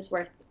it was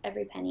worth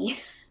every penny.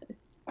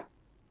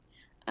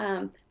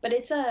 But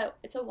it's a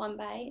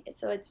 1x,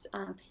 so it's,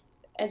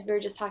 as we were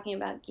just talking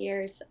about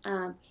gears,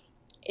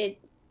 it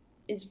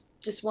is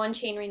just 1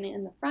 chainring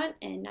in the front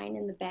and 9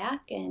 in the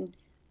back, and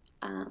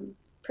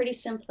pretty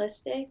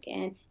simplistic.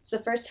 And it's the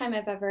first time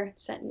I've ever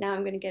now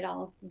I'm going to get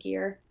all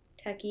gear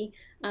techie.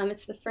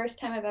 It's the first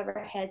time I've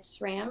ever had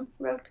SRAM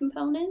road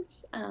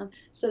components,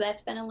 so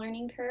that's been a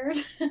learning curve.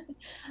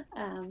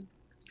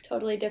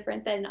 Totally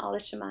different than all the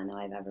Shimano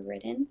I've ever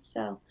ridden.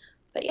 So,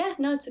 but yeah,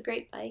 no, it's a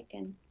great bike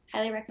and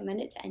highly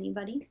recommend it to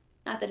anybody.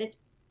 Not that it's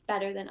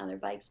better than other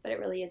bikes, but it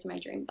really is my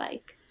dream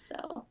bike.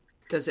 So,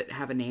 does it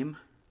have a name?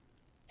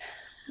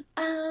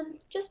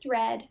 Just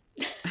Red.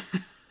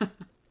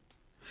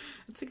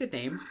 That's a good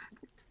name.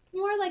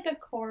 More like a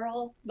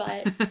coral,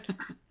 but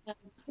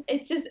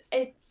it's just,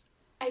 I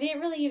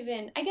didn't really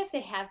even, I guess I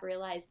have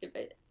realized it,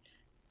 but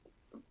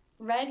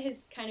red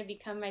has kind of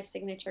become my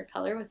signature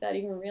color without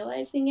even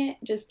realizing it.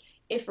 Just,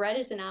 if red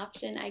is an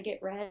option, I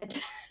get red.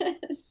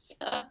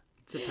 So,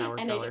 It's a power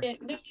and I color.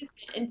 didn't notice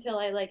it until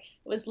I like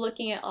was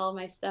looking at all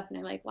my stuff, and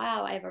I'm like,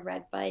 wow, I have a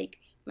red bike.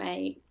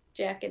 My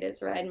jacket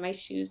is red. My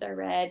shoes are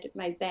red.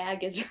 My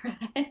bag is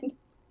red.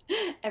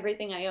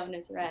 Everything I own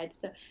is red.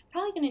 So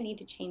probably gonna need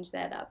to change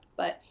that up.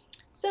 But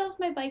so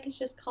my bike is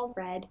just called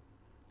Red.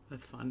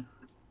 That's fun.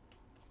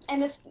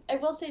 And I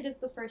will say it is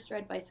the first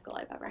red bicycle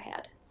I've ever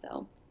had.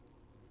 So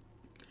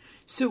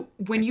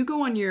when you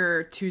go on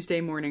your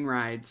Tuesday morning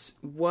rides,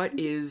 what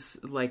is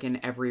like an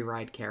every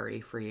ride carry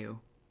for you?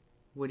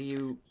 What do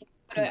you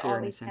consider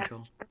an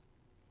essential?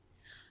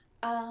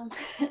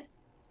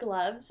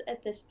 Gloves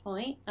at this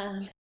point,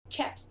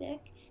 chapstick,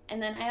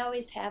 and then I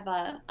always have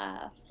a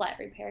flat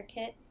repair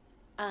kit.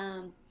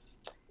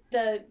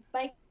 The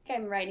bike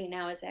I'm riding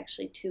now is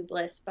actually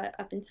tubeless, but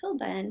up until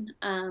then,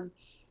 I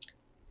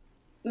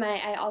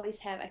always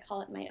have, I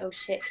call it my oh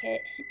shit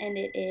kit, and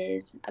it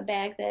is a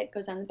bag that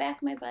goes on the back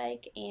of my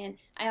bike, and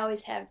I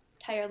always have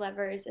tire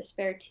levers, a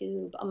spare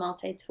tube, a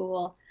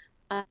multi-tool.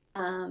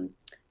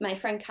 My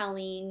friend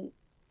Colleen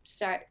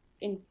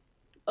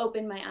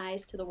opened my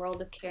eyes to the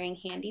world of carrying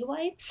handy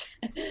wipes,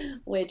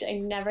 which I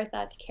never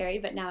thought to carry,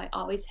 but now I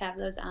always have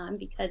those on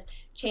because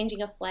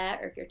changing a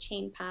flat or if your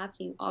chain pops,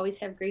 you always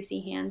have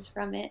greasy hands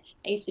from it.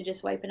 I used to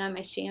just wipe it on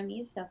my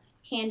chamois, so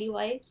handy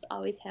wipes,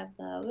 always have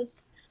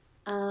those.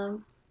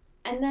 And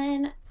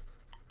then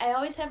I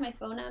always have my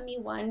phone on me,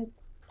 one,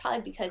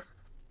 probably because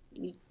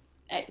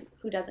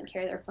who doesn't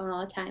carry their phone all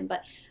the time,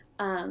 but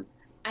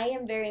I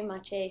am very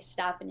much a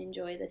stop and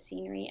enjoy the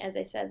scenery. As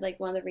I said, like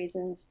one of the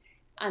reasons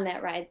on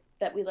that ride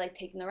that we like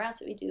taking the routes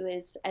that we do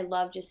is I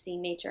love just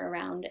seeing nature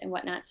around and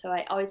whatnot. So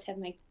I always have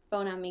my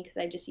phone on me because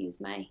I just use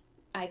my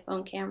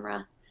iPhone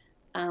camera.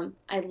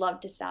 I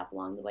love to stop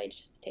along the way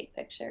just to take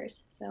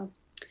pictures. So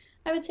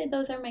I would say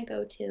those are my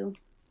go-to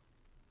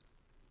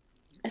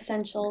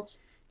essentials.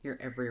 Your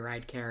every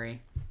ride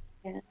carry.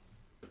 Yes.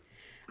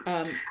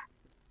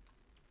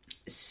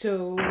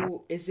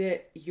 So is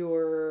it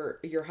your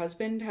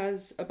husband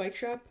has a bike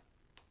shop?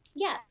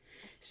 Yeah.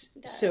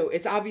 So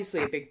it's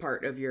obviously a big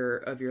part of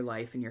your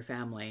life and your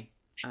family.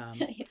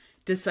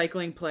 Does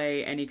cycling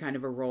play any kind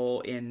of a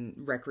role in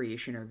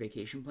recreation or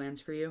vacation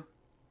plans for you?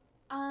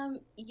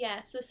 Yeah,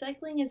 so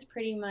cycling is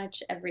pretty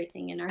much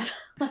everything in our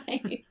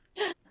life.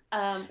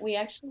 We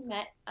actually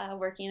met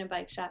working in a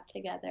bike shop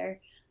together.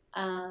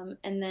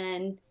 And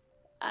then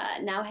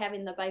now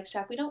having the bike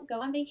shop, we don't go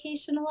on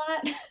vacation a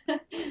lot.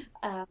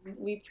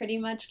 We pretty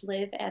much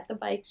live at the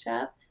bike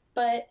shop,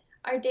 but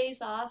our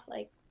days off,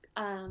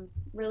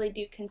 really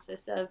do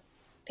consist of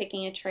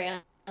picking a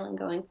trail and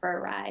going for a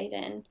ride.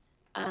 And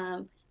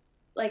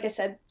like I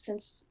said,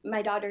 since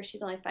my daughter,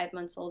 she's only 5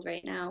 months old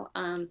right now,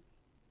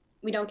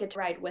 we don't get to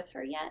ride with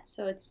her yet.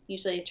 So it's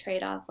usually a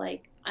trade-off,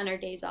 like on our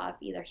days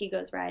off, either he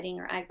goes riding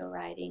or I go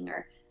riding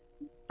or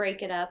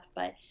break it up.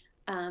 But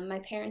my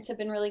parents have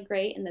been really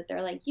great in that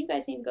they're like, you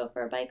guys need to go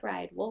for a bike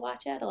ride. We'll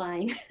watch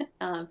Adeline.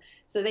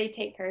 So they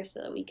take her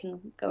so that we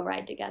can go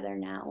ride together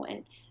now.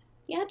 And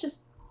yeah,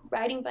 just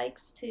riding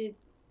bikes to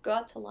go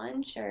out to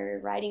lunch or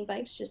riding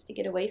bikes just to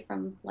get away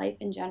from life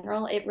in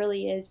general. It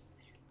really is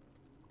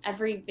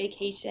every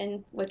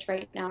vacation, which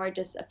right now are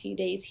just a few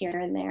days here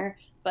and there,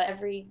 but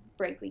every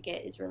break we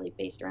get is really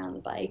based around the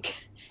bike.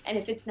 And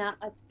if it's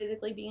not us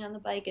physically being on the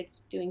bike,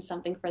 it's doing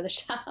something for the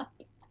shop.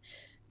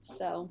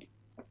 So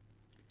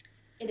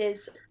it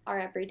is our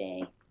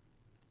everyday.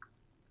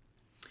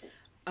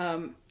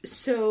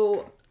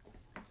 So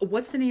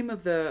what's the name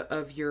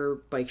of your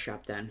bike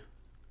shop then?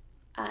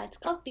 It's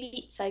called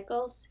Beat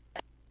Cycles.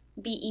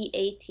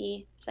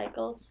 BEAT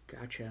Cycles.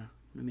 Gotcha.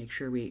 I'm gonna make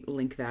sure we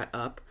link that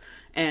up.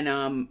 And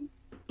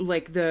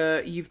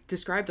you've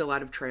described a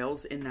lot of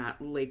trails in that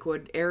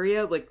Lakewood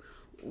area. Like,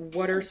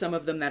 what are some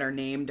of them that are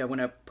named? I want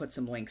to put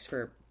some links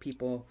for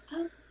people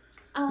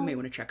who may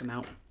want to check them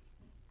out.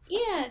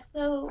 Yeah,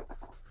 so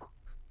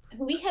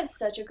we have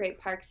such a great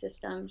park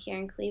system here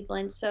in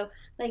Cleveland. So,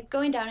 like,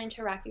 going down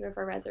into Rocky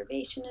River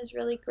Reservation is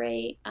really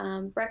great.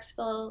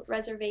 Brecksville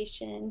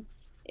Reservation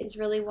is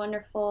really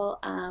wonderful.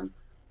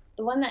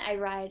 The one that I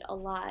ride a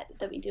lot,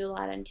 that we do a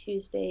lot on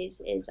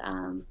Tuesdays, is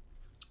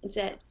it's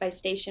by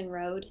Station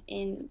Road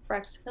in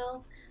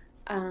Brecksville,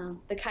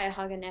 the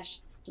Cuyahoga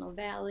National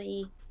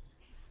Valley.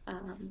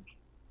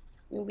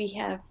 We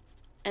have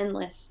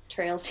endless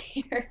trails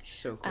here.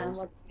 So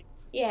cool.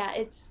 Yeah,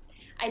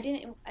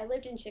 I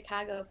lived in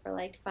Chicago for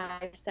like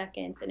 5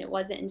 seconds, and it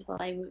wasn't until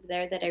I moved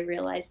there that I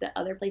realized that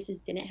other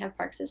places didn't have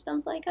park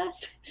systems like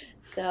us.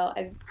 So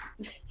I'm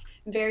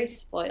very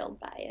spoiled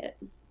by it.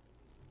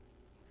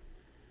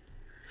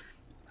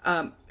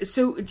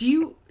 So do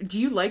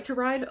you like to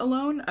ride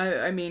alone?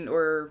 I mean,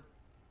 or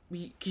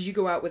because you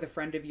go out with a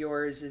friend of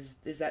yours,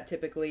 is that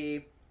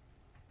typically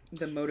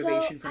the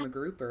motivation from a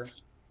group, or?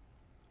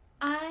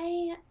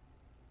 I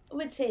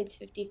would say it's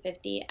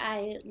 50-50.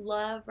 I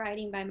love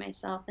riding by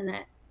myself and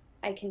that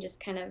I can just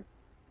kind of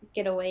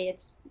get away.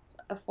 It's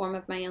a form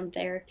of my own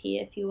therapy,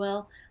 if you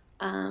will,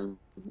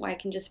 where I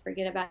can just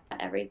forget about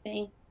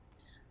everything.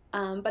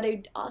 But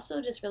I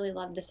also just really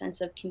love the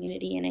sense of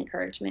community and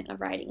encouragement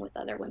of riding with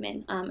other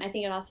women. I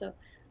think it also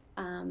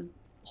um,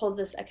 holds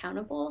us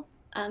accountable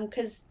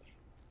because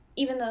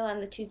even though on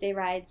the Tuesday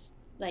rides,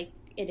 like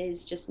it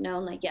is just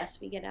known, like, yes,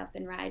 we get up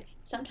and ride.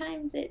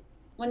 Sometimes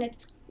when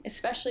it's,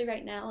 especially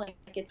right now, like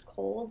it's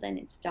cold and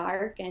it's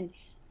dark, and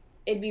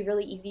it'd be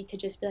really easy to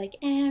just be like,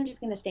 I'm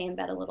just going to stay in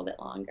bed a little bit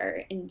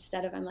longer,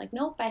 instead of I'm like,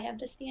 nope, I have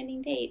the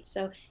standing date.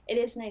 So it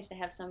is nice to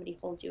have somebody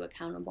hold you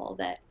accountable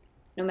that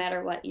no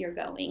matter what, you're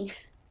going.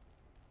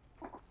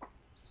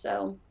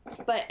 So,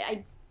 but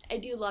I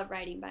do love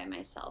riding by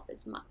myself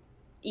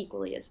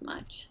equally as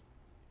much.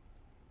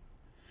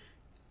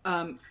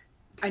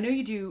 I know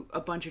you do a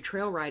bunch of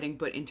trail riding,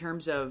 but in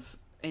terms of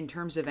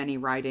any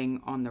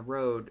riding on the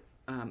road,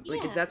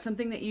 like, is that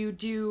something that you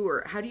do,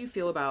 or how do you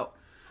feel about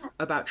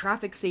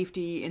traffic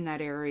safety in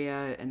that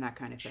area and that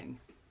kind of thing?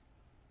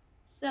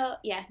 So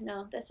yeah,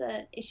 no, that's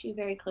a issue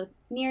very close,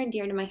 near and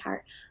dear to my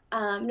heart.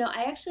 No,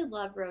 I actually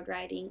love road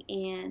riding,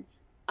 and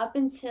up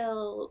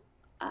until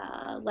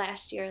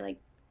last year, like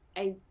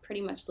I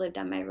pretty much lived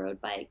on my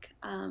road bike.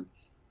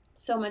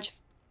 So much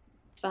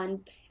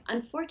fun.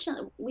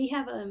 Unfortunately, we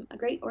have a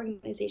great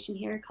organization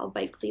here called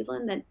Bike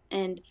Cleveland,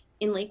 and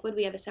in Lakewood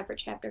we have a separate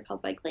chapter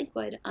called Bike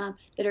Lakewood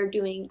that are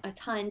doing a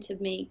ton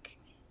to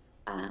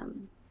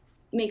um,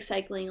 make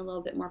cycling a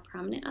little bit more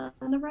prominent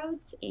on the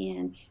roads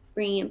and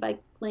bringing in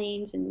bike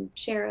lanes and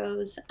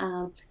sharrows.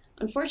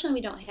 Unfortunately,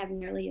 we don't have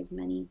nearly as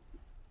many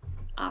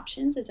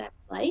options as I would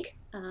like,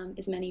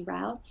 as many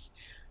routes.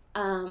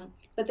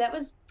 But that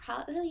was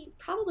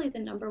probably the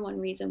number one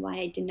reason why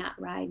I did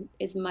not ride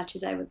as much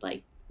as I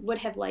would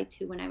have liked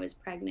to when I was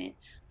pregnant.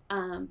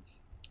 I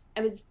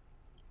was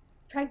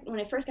when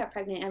I first got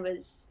pregnant, I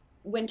was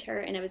winter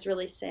and I was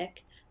really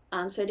sick.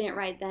 So I didn't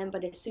ride then,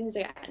 but as soon as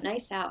it got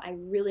nice out, I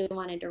really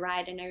wanted to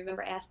ride. And I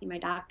remember asking my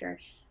doctor,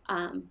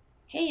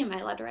 hey, am I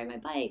allowed to ride my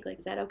bike? Like,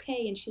 is that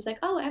okay? And she's like,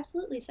 oh,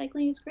 absolutely.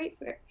 Cycling is great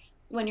for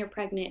when you're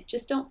pregnant.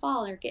 Just don't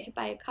fall or get hit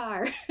by a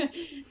car.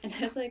 And I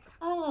was like,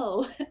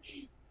 oh,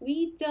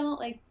 we don't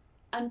like,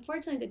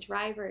 unfortunately, the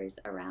drivers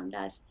around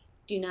us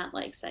do not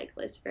like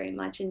cyclists very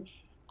much. And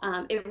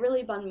it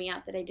really bummed me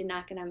out that I did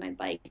not get on my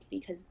bike,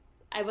 because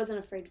I wasn't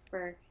afraid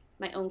for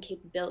my own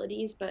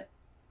capabilities, but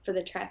for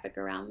the traffic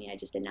around me, I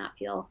just did not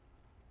feel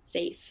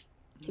safe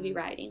to be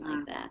riding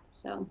like that.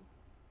 So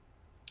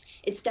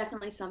it's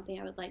definitely something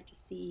I would like to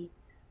see.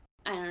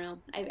 I don't know.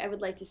 I would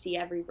like to see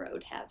every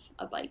road have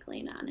a bike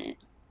lane on it.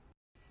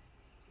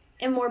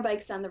 And more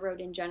bikes on the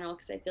road in general,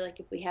 because I feel like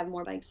if we have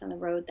more bikes on the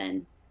road,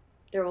 then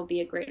there will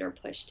be a greater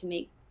push to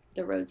make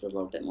the roads a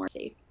little bit more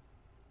safe.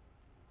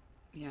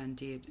 Yeah,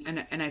 indeed.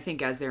 And I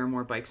think as there are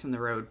more bikes on the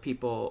road,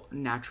 people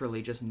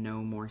naturally just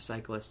know more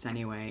cyclists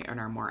anyway and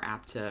are more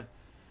apt to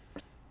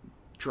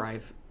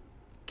drive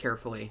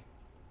carefully,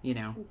 you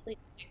know? Completely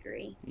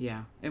agree.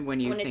 Yeah. And when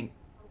think...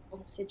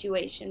 It's a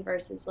situation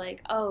versus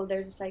like, oh,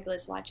 there's a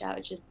cyclist, watch out.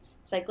 It's just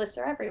cyclists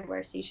are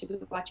everywhere, so you should be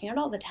watching out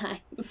all the time.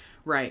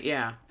 Right,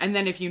 yeah. And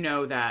then if you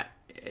know that,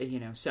 you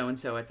know,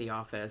 so-and-so at the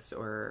office,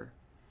 or,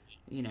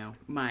 you know,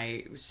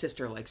 my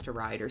sister likes to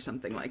ride or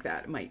something like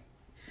that, it might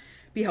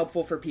be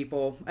helpful for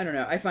people. I don't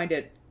know. I find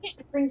it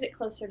brings it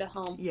closer to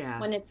home. Yeah.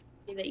 When it's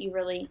that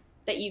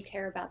you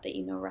care about, that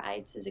you know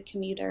rides as a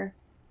commuter.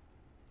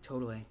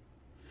 Totally.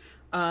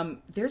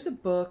 There's a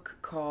book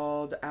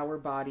called Our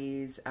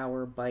Bodies,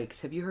 Our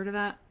Bikes. Have you heard of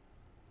that?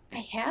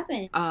 I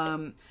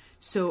haven't.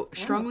 So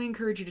strongly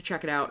encourage you to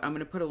check it out. I'm going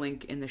to put a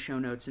link in the show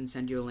notes and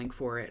send you a link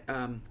for it.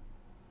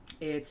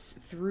 It's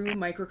through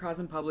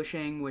Microcosm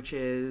Publishing, which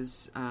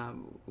is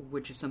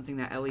something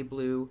that Ellie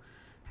Blue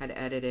had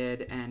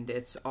edited, and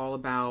it's all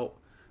about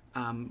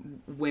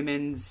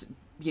women's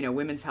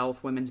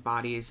health, women's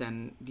bodies,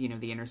 and, you know,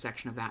 the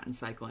intersection of that and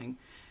cycling.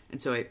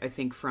 And so I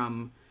think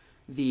from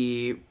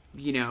the,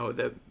 you know,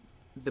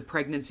 the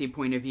pregnancy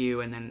point of view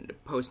and then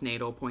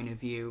postnatal point of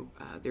view,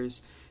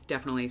 there's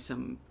definitely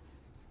some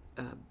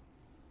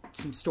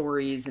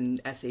stories and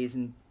essays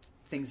and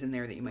things in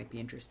there that you might be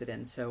interested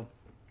in. So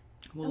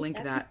we'll link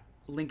that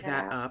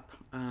up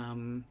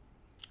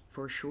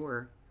for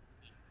sure.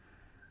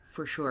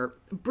 For sure.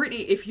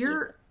 Brittany, if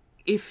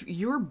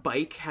your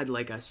bike had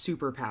like a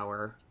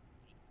superpower,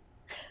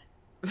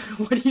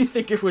 what do you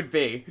think it would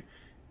be?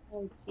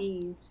 Oh,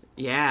 jeez.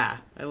 Yeah,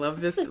 I love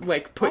this,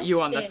 like, put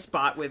you on the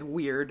spot with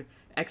weird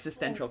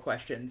existential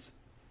questions.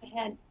 I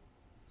had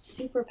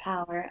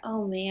superpower.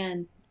 Oh,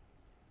 man.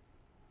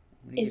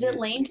 Is it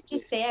lame to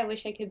just say I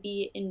wish I could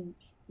be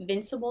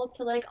invincible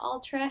to, like, all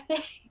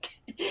traffic?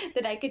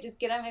 That I could just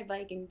get on my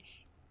bike and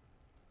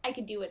I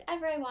could do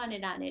whatever I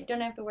wanted on it. Don't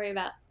have to worry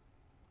about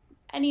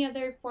any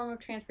other form of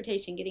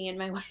transportation getting in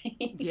my way.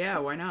 Yeah,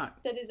 why not?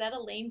 So is that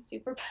a lame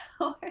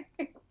superpower?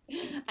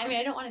 I mean,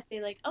 I don't want to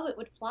say like, oh, it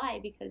would fly,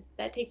 because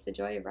that takes the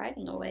joy of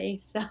riding away.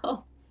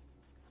 So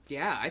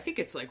yeah, I think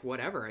it's like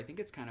whatever. I think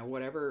it's kind of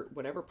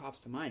whatever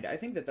pops to mind. I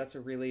think that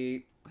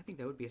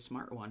would be a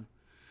smart one.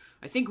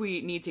 I think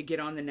we need to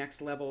get on the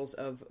next levels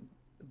of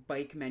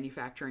bike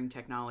manufacturing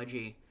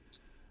technology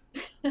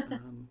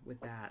with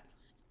that.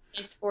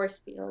 Nice force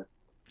field.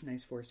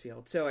 Nice force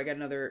field. So I got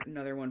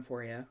another one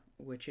for you,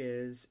 which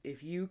is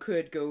if you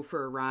could go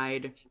for a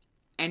ride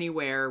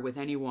anywhere with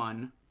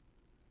anyone,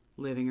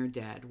 living or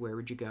dead, where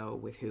would you go,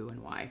 with who,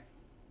 and why?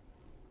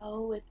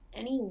 Oh, with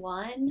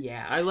anyone?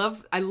 Yeah, I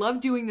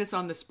love doing this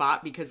on the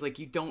spot because like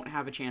you don't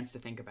have a chance to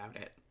think about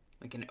it,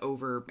 like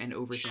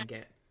overthink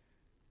it.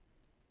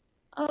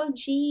 Oh,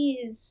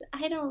 geez.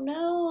 I don't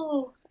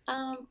know.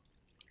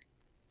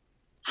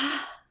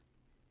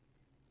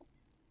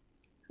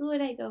 Who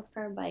would I go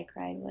for a bike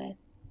ride with?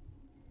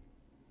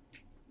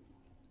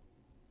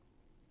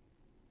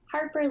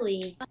 Harper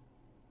Lee.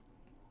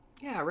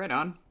 Yeah, right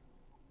on.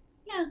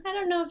 Yeah, I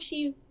don't know if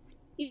she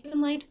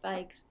even liked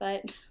bikes,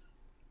 but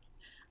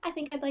I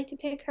think I'd like to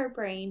pick her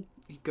brain.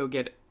 Go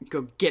get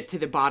to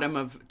the bottom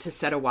of to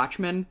set a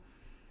watchman.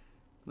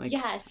 Like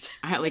Yes.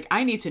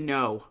 I need to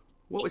know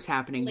what was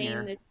happening Explain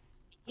here.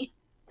 this.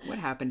 What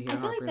happened I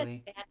here, feel like Harper that's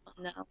Lee? a bad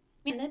one though.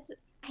 Man,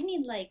 I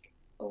need like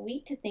a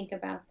week to think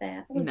about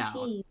that. Oh, No.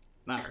 geez.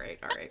 All right,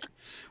 all right.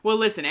 Well,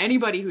 listen,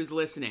 anybody who's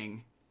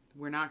listening,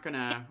 we're not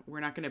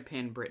gonna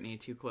pin Brittany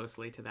too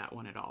closely to that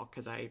one at all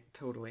because I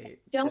totally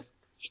Don't just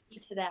get me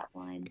to that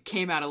one.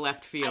 came out of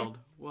left field.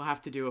 We'll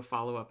have to do a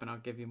follow up, and I'll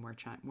give you more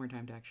time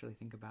to actually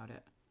think about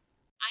it.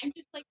 I'm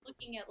just like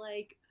looking at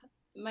like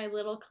my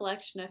little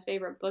collection of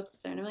favorite books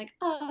there, and I'm like,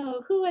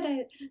 oh, who would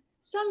I?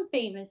 Some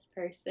famous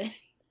person.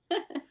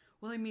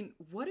 Well, I mean,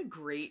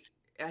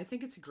 I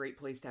think it's a great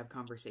place to have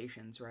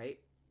conversations, right?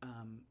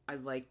 I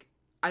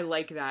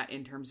like that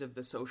in terms of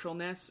the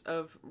socialness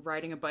of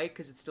riding a bike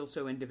because it's still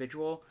so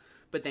individual,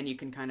 but then you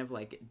can kind of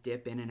like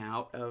dip in and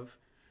out of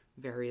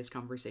various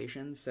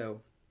conversations.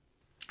 So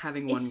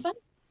having It's one, fun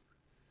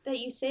that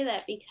you say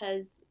that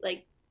because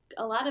like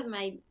a lot of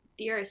my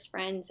dearest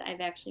friends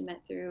I've actually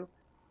met through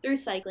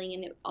cycling,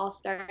 and it all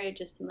started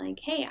just in like,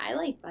 hey, I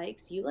like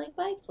bikes, you like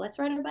bikes, let's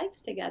ride our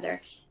bikes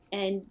together.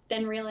 And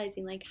then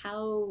realizing like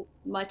how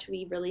much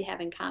we really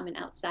have in common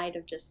outside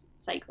of just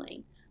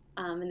cycling.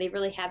 And they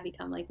really have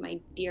become like my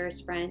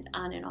dearest friends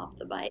on and off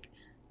the bike,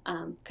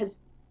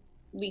 because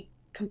we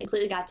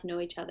completely got to know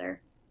each other,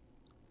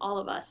 all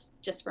of us,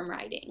 just from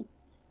riding.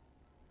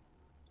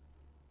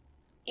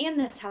 And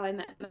that's how I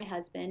met my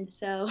husband.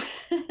 So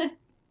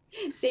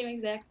same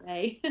exact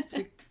way.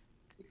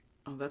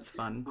 oh, that's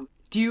fun.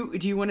 Do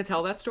you want to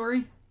tell that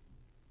story?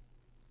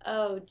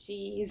 Oh,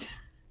 geez.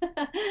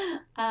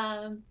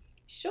 um,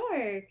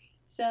 sure.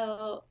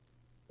 So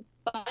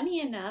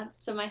funny enough,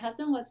 so my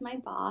husband was my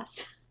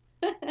boss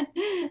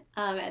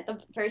at the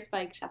first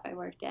bike shop I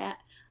worked at.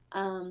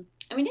 And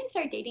we didn't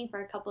start dating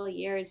for a couple of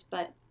years,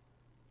 but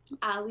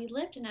we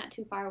lived not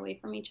too far away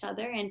from each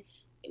other, and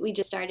we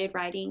just started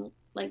riding,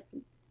 like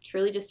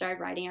truly just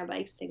started riding our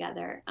bikes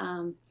together,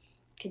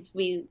 because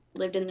we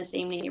lived in the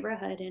same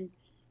neighborhood. And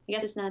I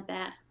guess it's not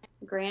that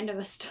grand of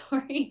a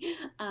story,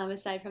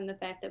 aside from the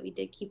fact that we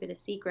did keep it a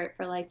secret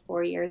for like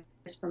 4 years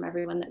from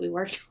everyone that we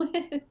worked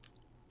with.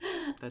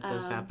 That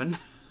does Um, happen.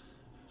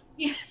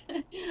 yeah.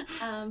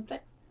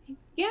 But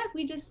yeah,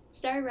 we just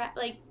started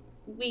like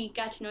we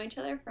got to know each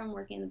other from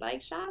working in the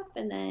bike shop,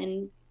 and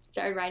then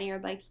started riding our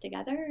bikes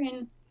together,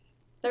 and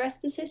the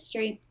rest is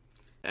history.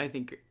 I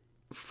think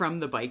from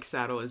the bike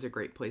saddle is a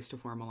great place to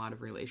form a lot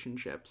of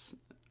relationships,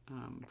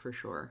 for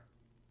sure.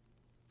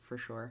 For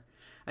sure.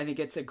 I think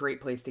it's a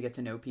great place to get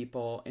to know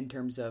people in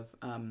terms of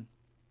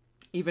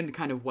even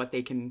kind of what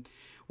they can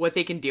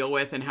deal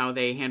with and how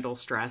they handle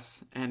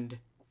stress and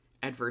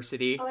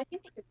adversity. Oh, I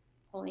think that's a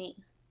good point.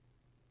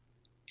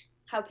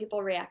 How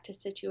people react to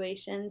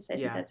situations. I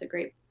think Yeah. that's a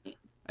great point.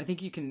 I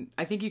think you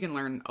can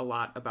learn a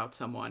lot about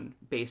someone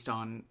based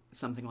on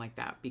something like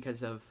that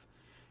because of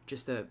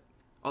just the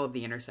all of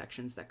the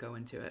intersections that go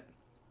into it.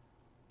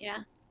 Yeah,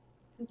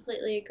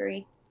 completely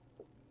agree.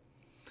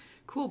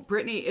 Cool,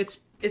 Brittany.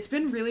 It's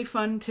been really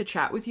fun to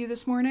chat with you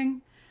this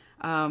morning.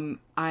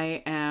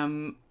 I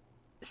am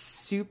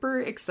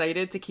super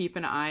excited to keep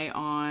an eye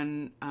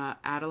on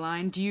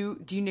Adeline. Do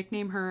you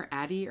nickname her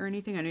Addie or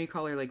anything? I know you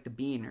call her like the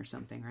Bean or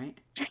something, right?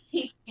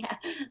 Yeah.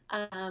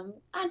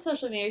 On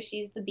social media,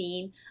 she's the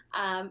Bean.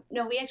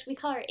 No, we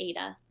call her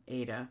Ada.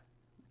 Ada.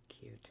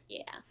 Cute.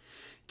 Yeah,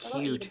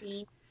 little Ada Cute.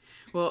 Bean.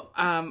 Well,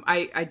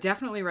 I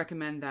definitely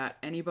recommend that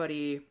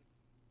anybody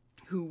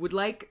who would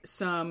like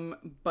some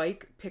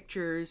bike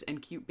pictures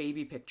and cute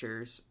baby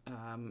pictures,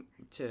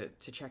 to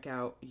check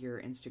out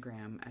your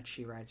Instagram at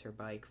She Rides Her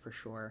Bike for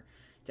sure.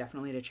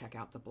 Definitely to check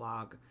out the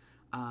blog.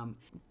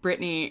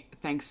 Brittany,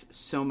 thanks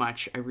so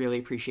much. I really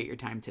appreciate your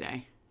time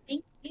today.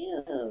 Thank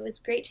you. It was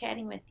great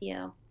chatting with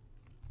you.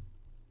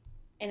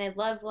 And I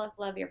love, love,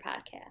 love your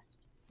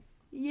podcast.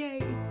 Yay!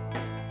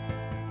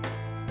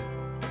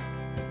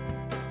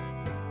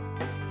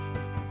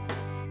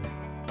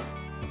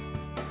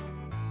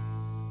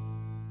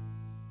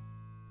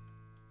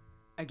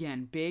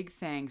 Again, big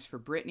thanks for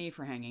Brittany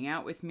for hanging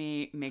out with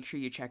me. Make sure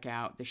you check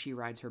out the She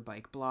Rides Her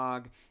Bike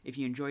blog. If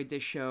you enjoyed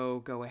this show,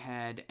 go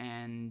ahead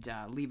and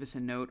leave us a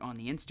note on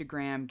the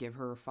Instagram. Give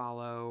her a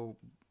follow.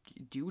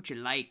 Do what you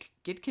like.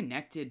 Get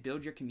connected.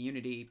 Build your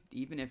community.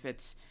 Even if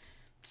it's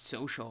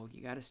social,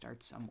 you got to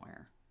start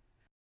somewhere.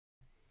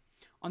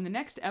 On the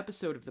next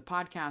episode of the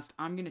podcast,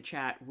 I'm going to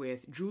chat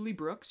with Julie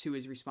Brooks, who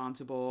is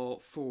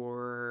responsible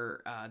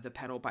for the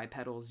Pedal by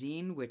Pedal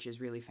zine, which is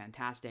really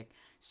fantastic.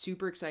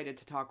 Super excited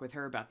to talk with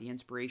her about the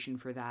inspiration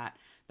for that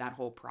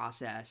whole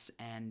process,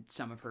 and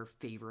some of her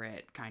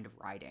favorite kind of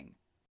riding.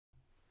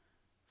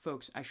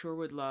 Folks, I sure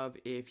would love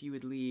if you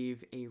would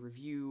leave a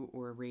review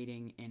or a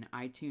rating in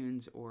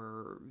iTunes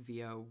or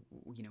via,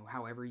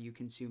 however you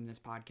consume this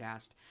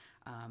podcast.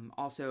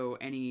 Also,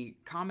 any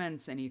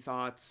comments, any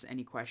thoughts,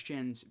 any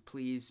questions,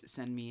 please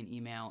send me an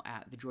email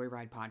at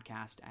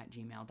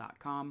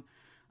thejoyridepodcast@gmail.com.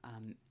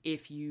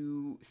 If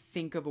you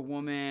think of a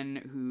woman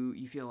who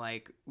you feel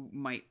like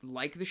might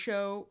like the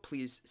show,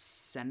 please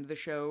send the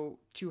show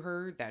to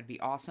her. That'd be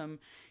awesome.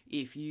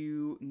 If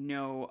you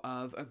know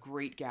of a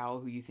great gal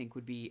who you think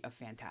would be a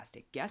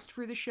fantastic guest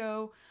for the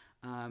show,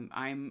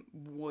 I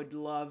would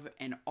love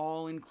an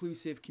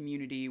all-inclusive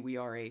community. We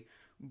are a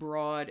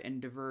broad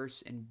and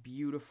diverse and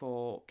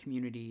beautiful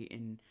community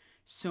in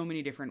so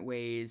many different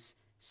ways,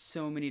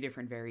 so many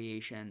different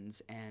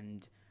variations,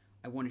 and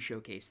I want to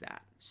showcase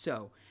that.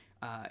 So,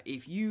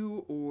 if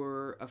you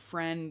or a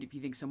friend, if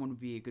you think someone would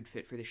be a good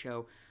fit for the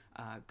show,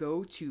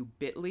 go to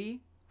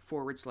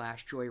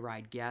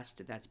bit.ly/joyride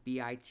guest. That's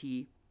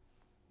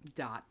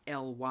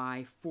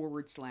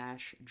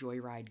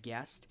bit.ly/joyride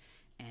guest.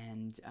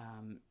 And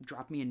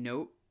drop me a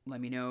note. Let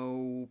me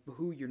know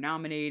who you're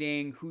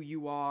nominating, who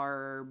you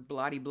are,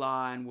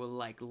 blah-de-blah, and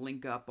we'll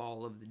link up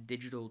all of the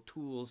digital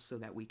tools so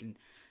that we can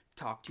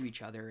talk to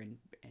each other and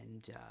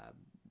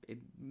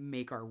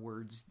make our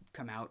words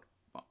come out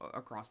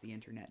across the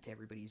internet to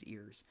everybody's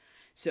ears.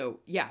 So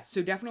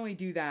definitely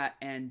do that,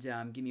 and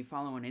give me a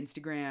follow on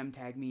Instagram,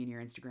 tag me in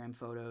your Instagram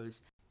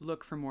photos,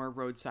 look for more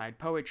Roadside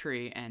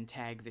poetry, and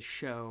tag the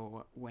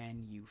show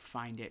when you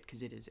find it,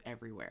 because it is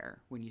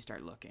everywhere when you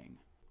start looking.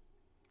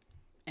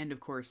 And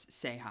of course,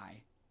 say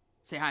hi.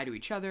 Say hi to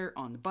each other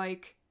on the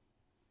bike.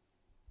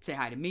 Say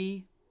hi to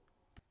me.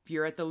 If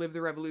you're at the Live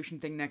the Revolution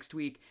thing next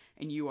week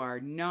and you are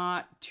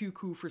not too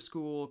cool for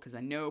school, because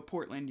I know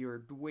Portland,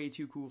 you're way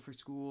too cool for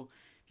school,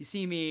 if you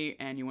see me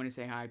and you want to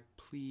say hi,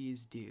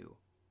 please do.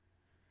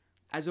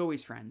 As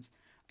always, friends,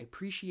 I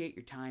appreciate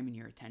your time and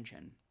your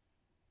attention.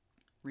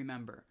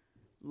 Remember,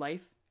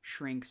 life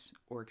shrinks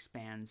or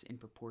expands in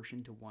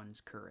proportion to one's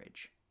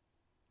courage.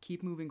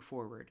 Keep moving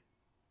forward,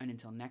 and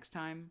until next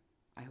time,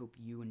 I hope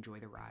you enjoy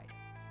the ride.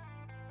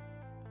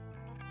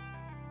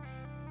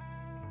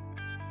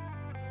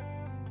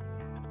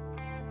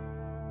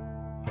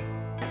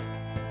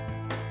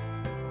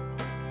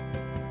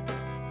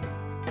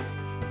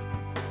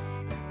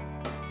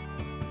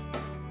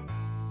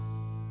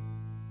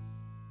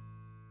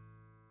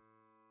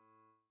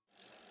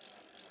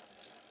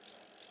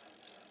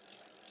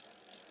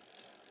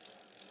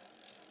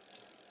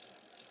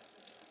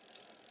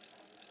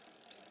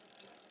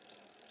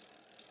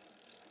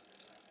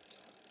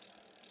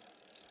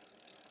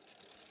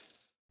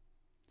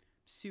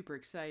 Super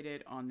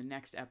excited. On the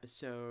next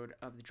episode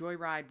of The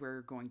Joyride,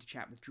 we're going to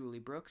chat with Julie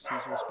Brooks,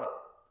 who's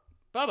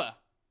Bubba,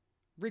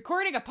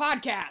 recording a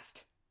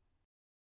podcast!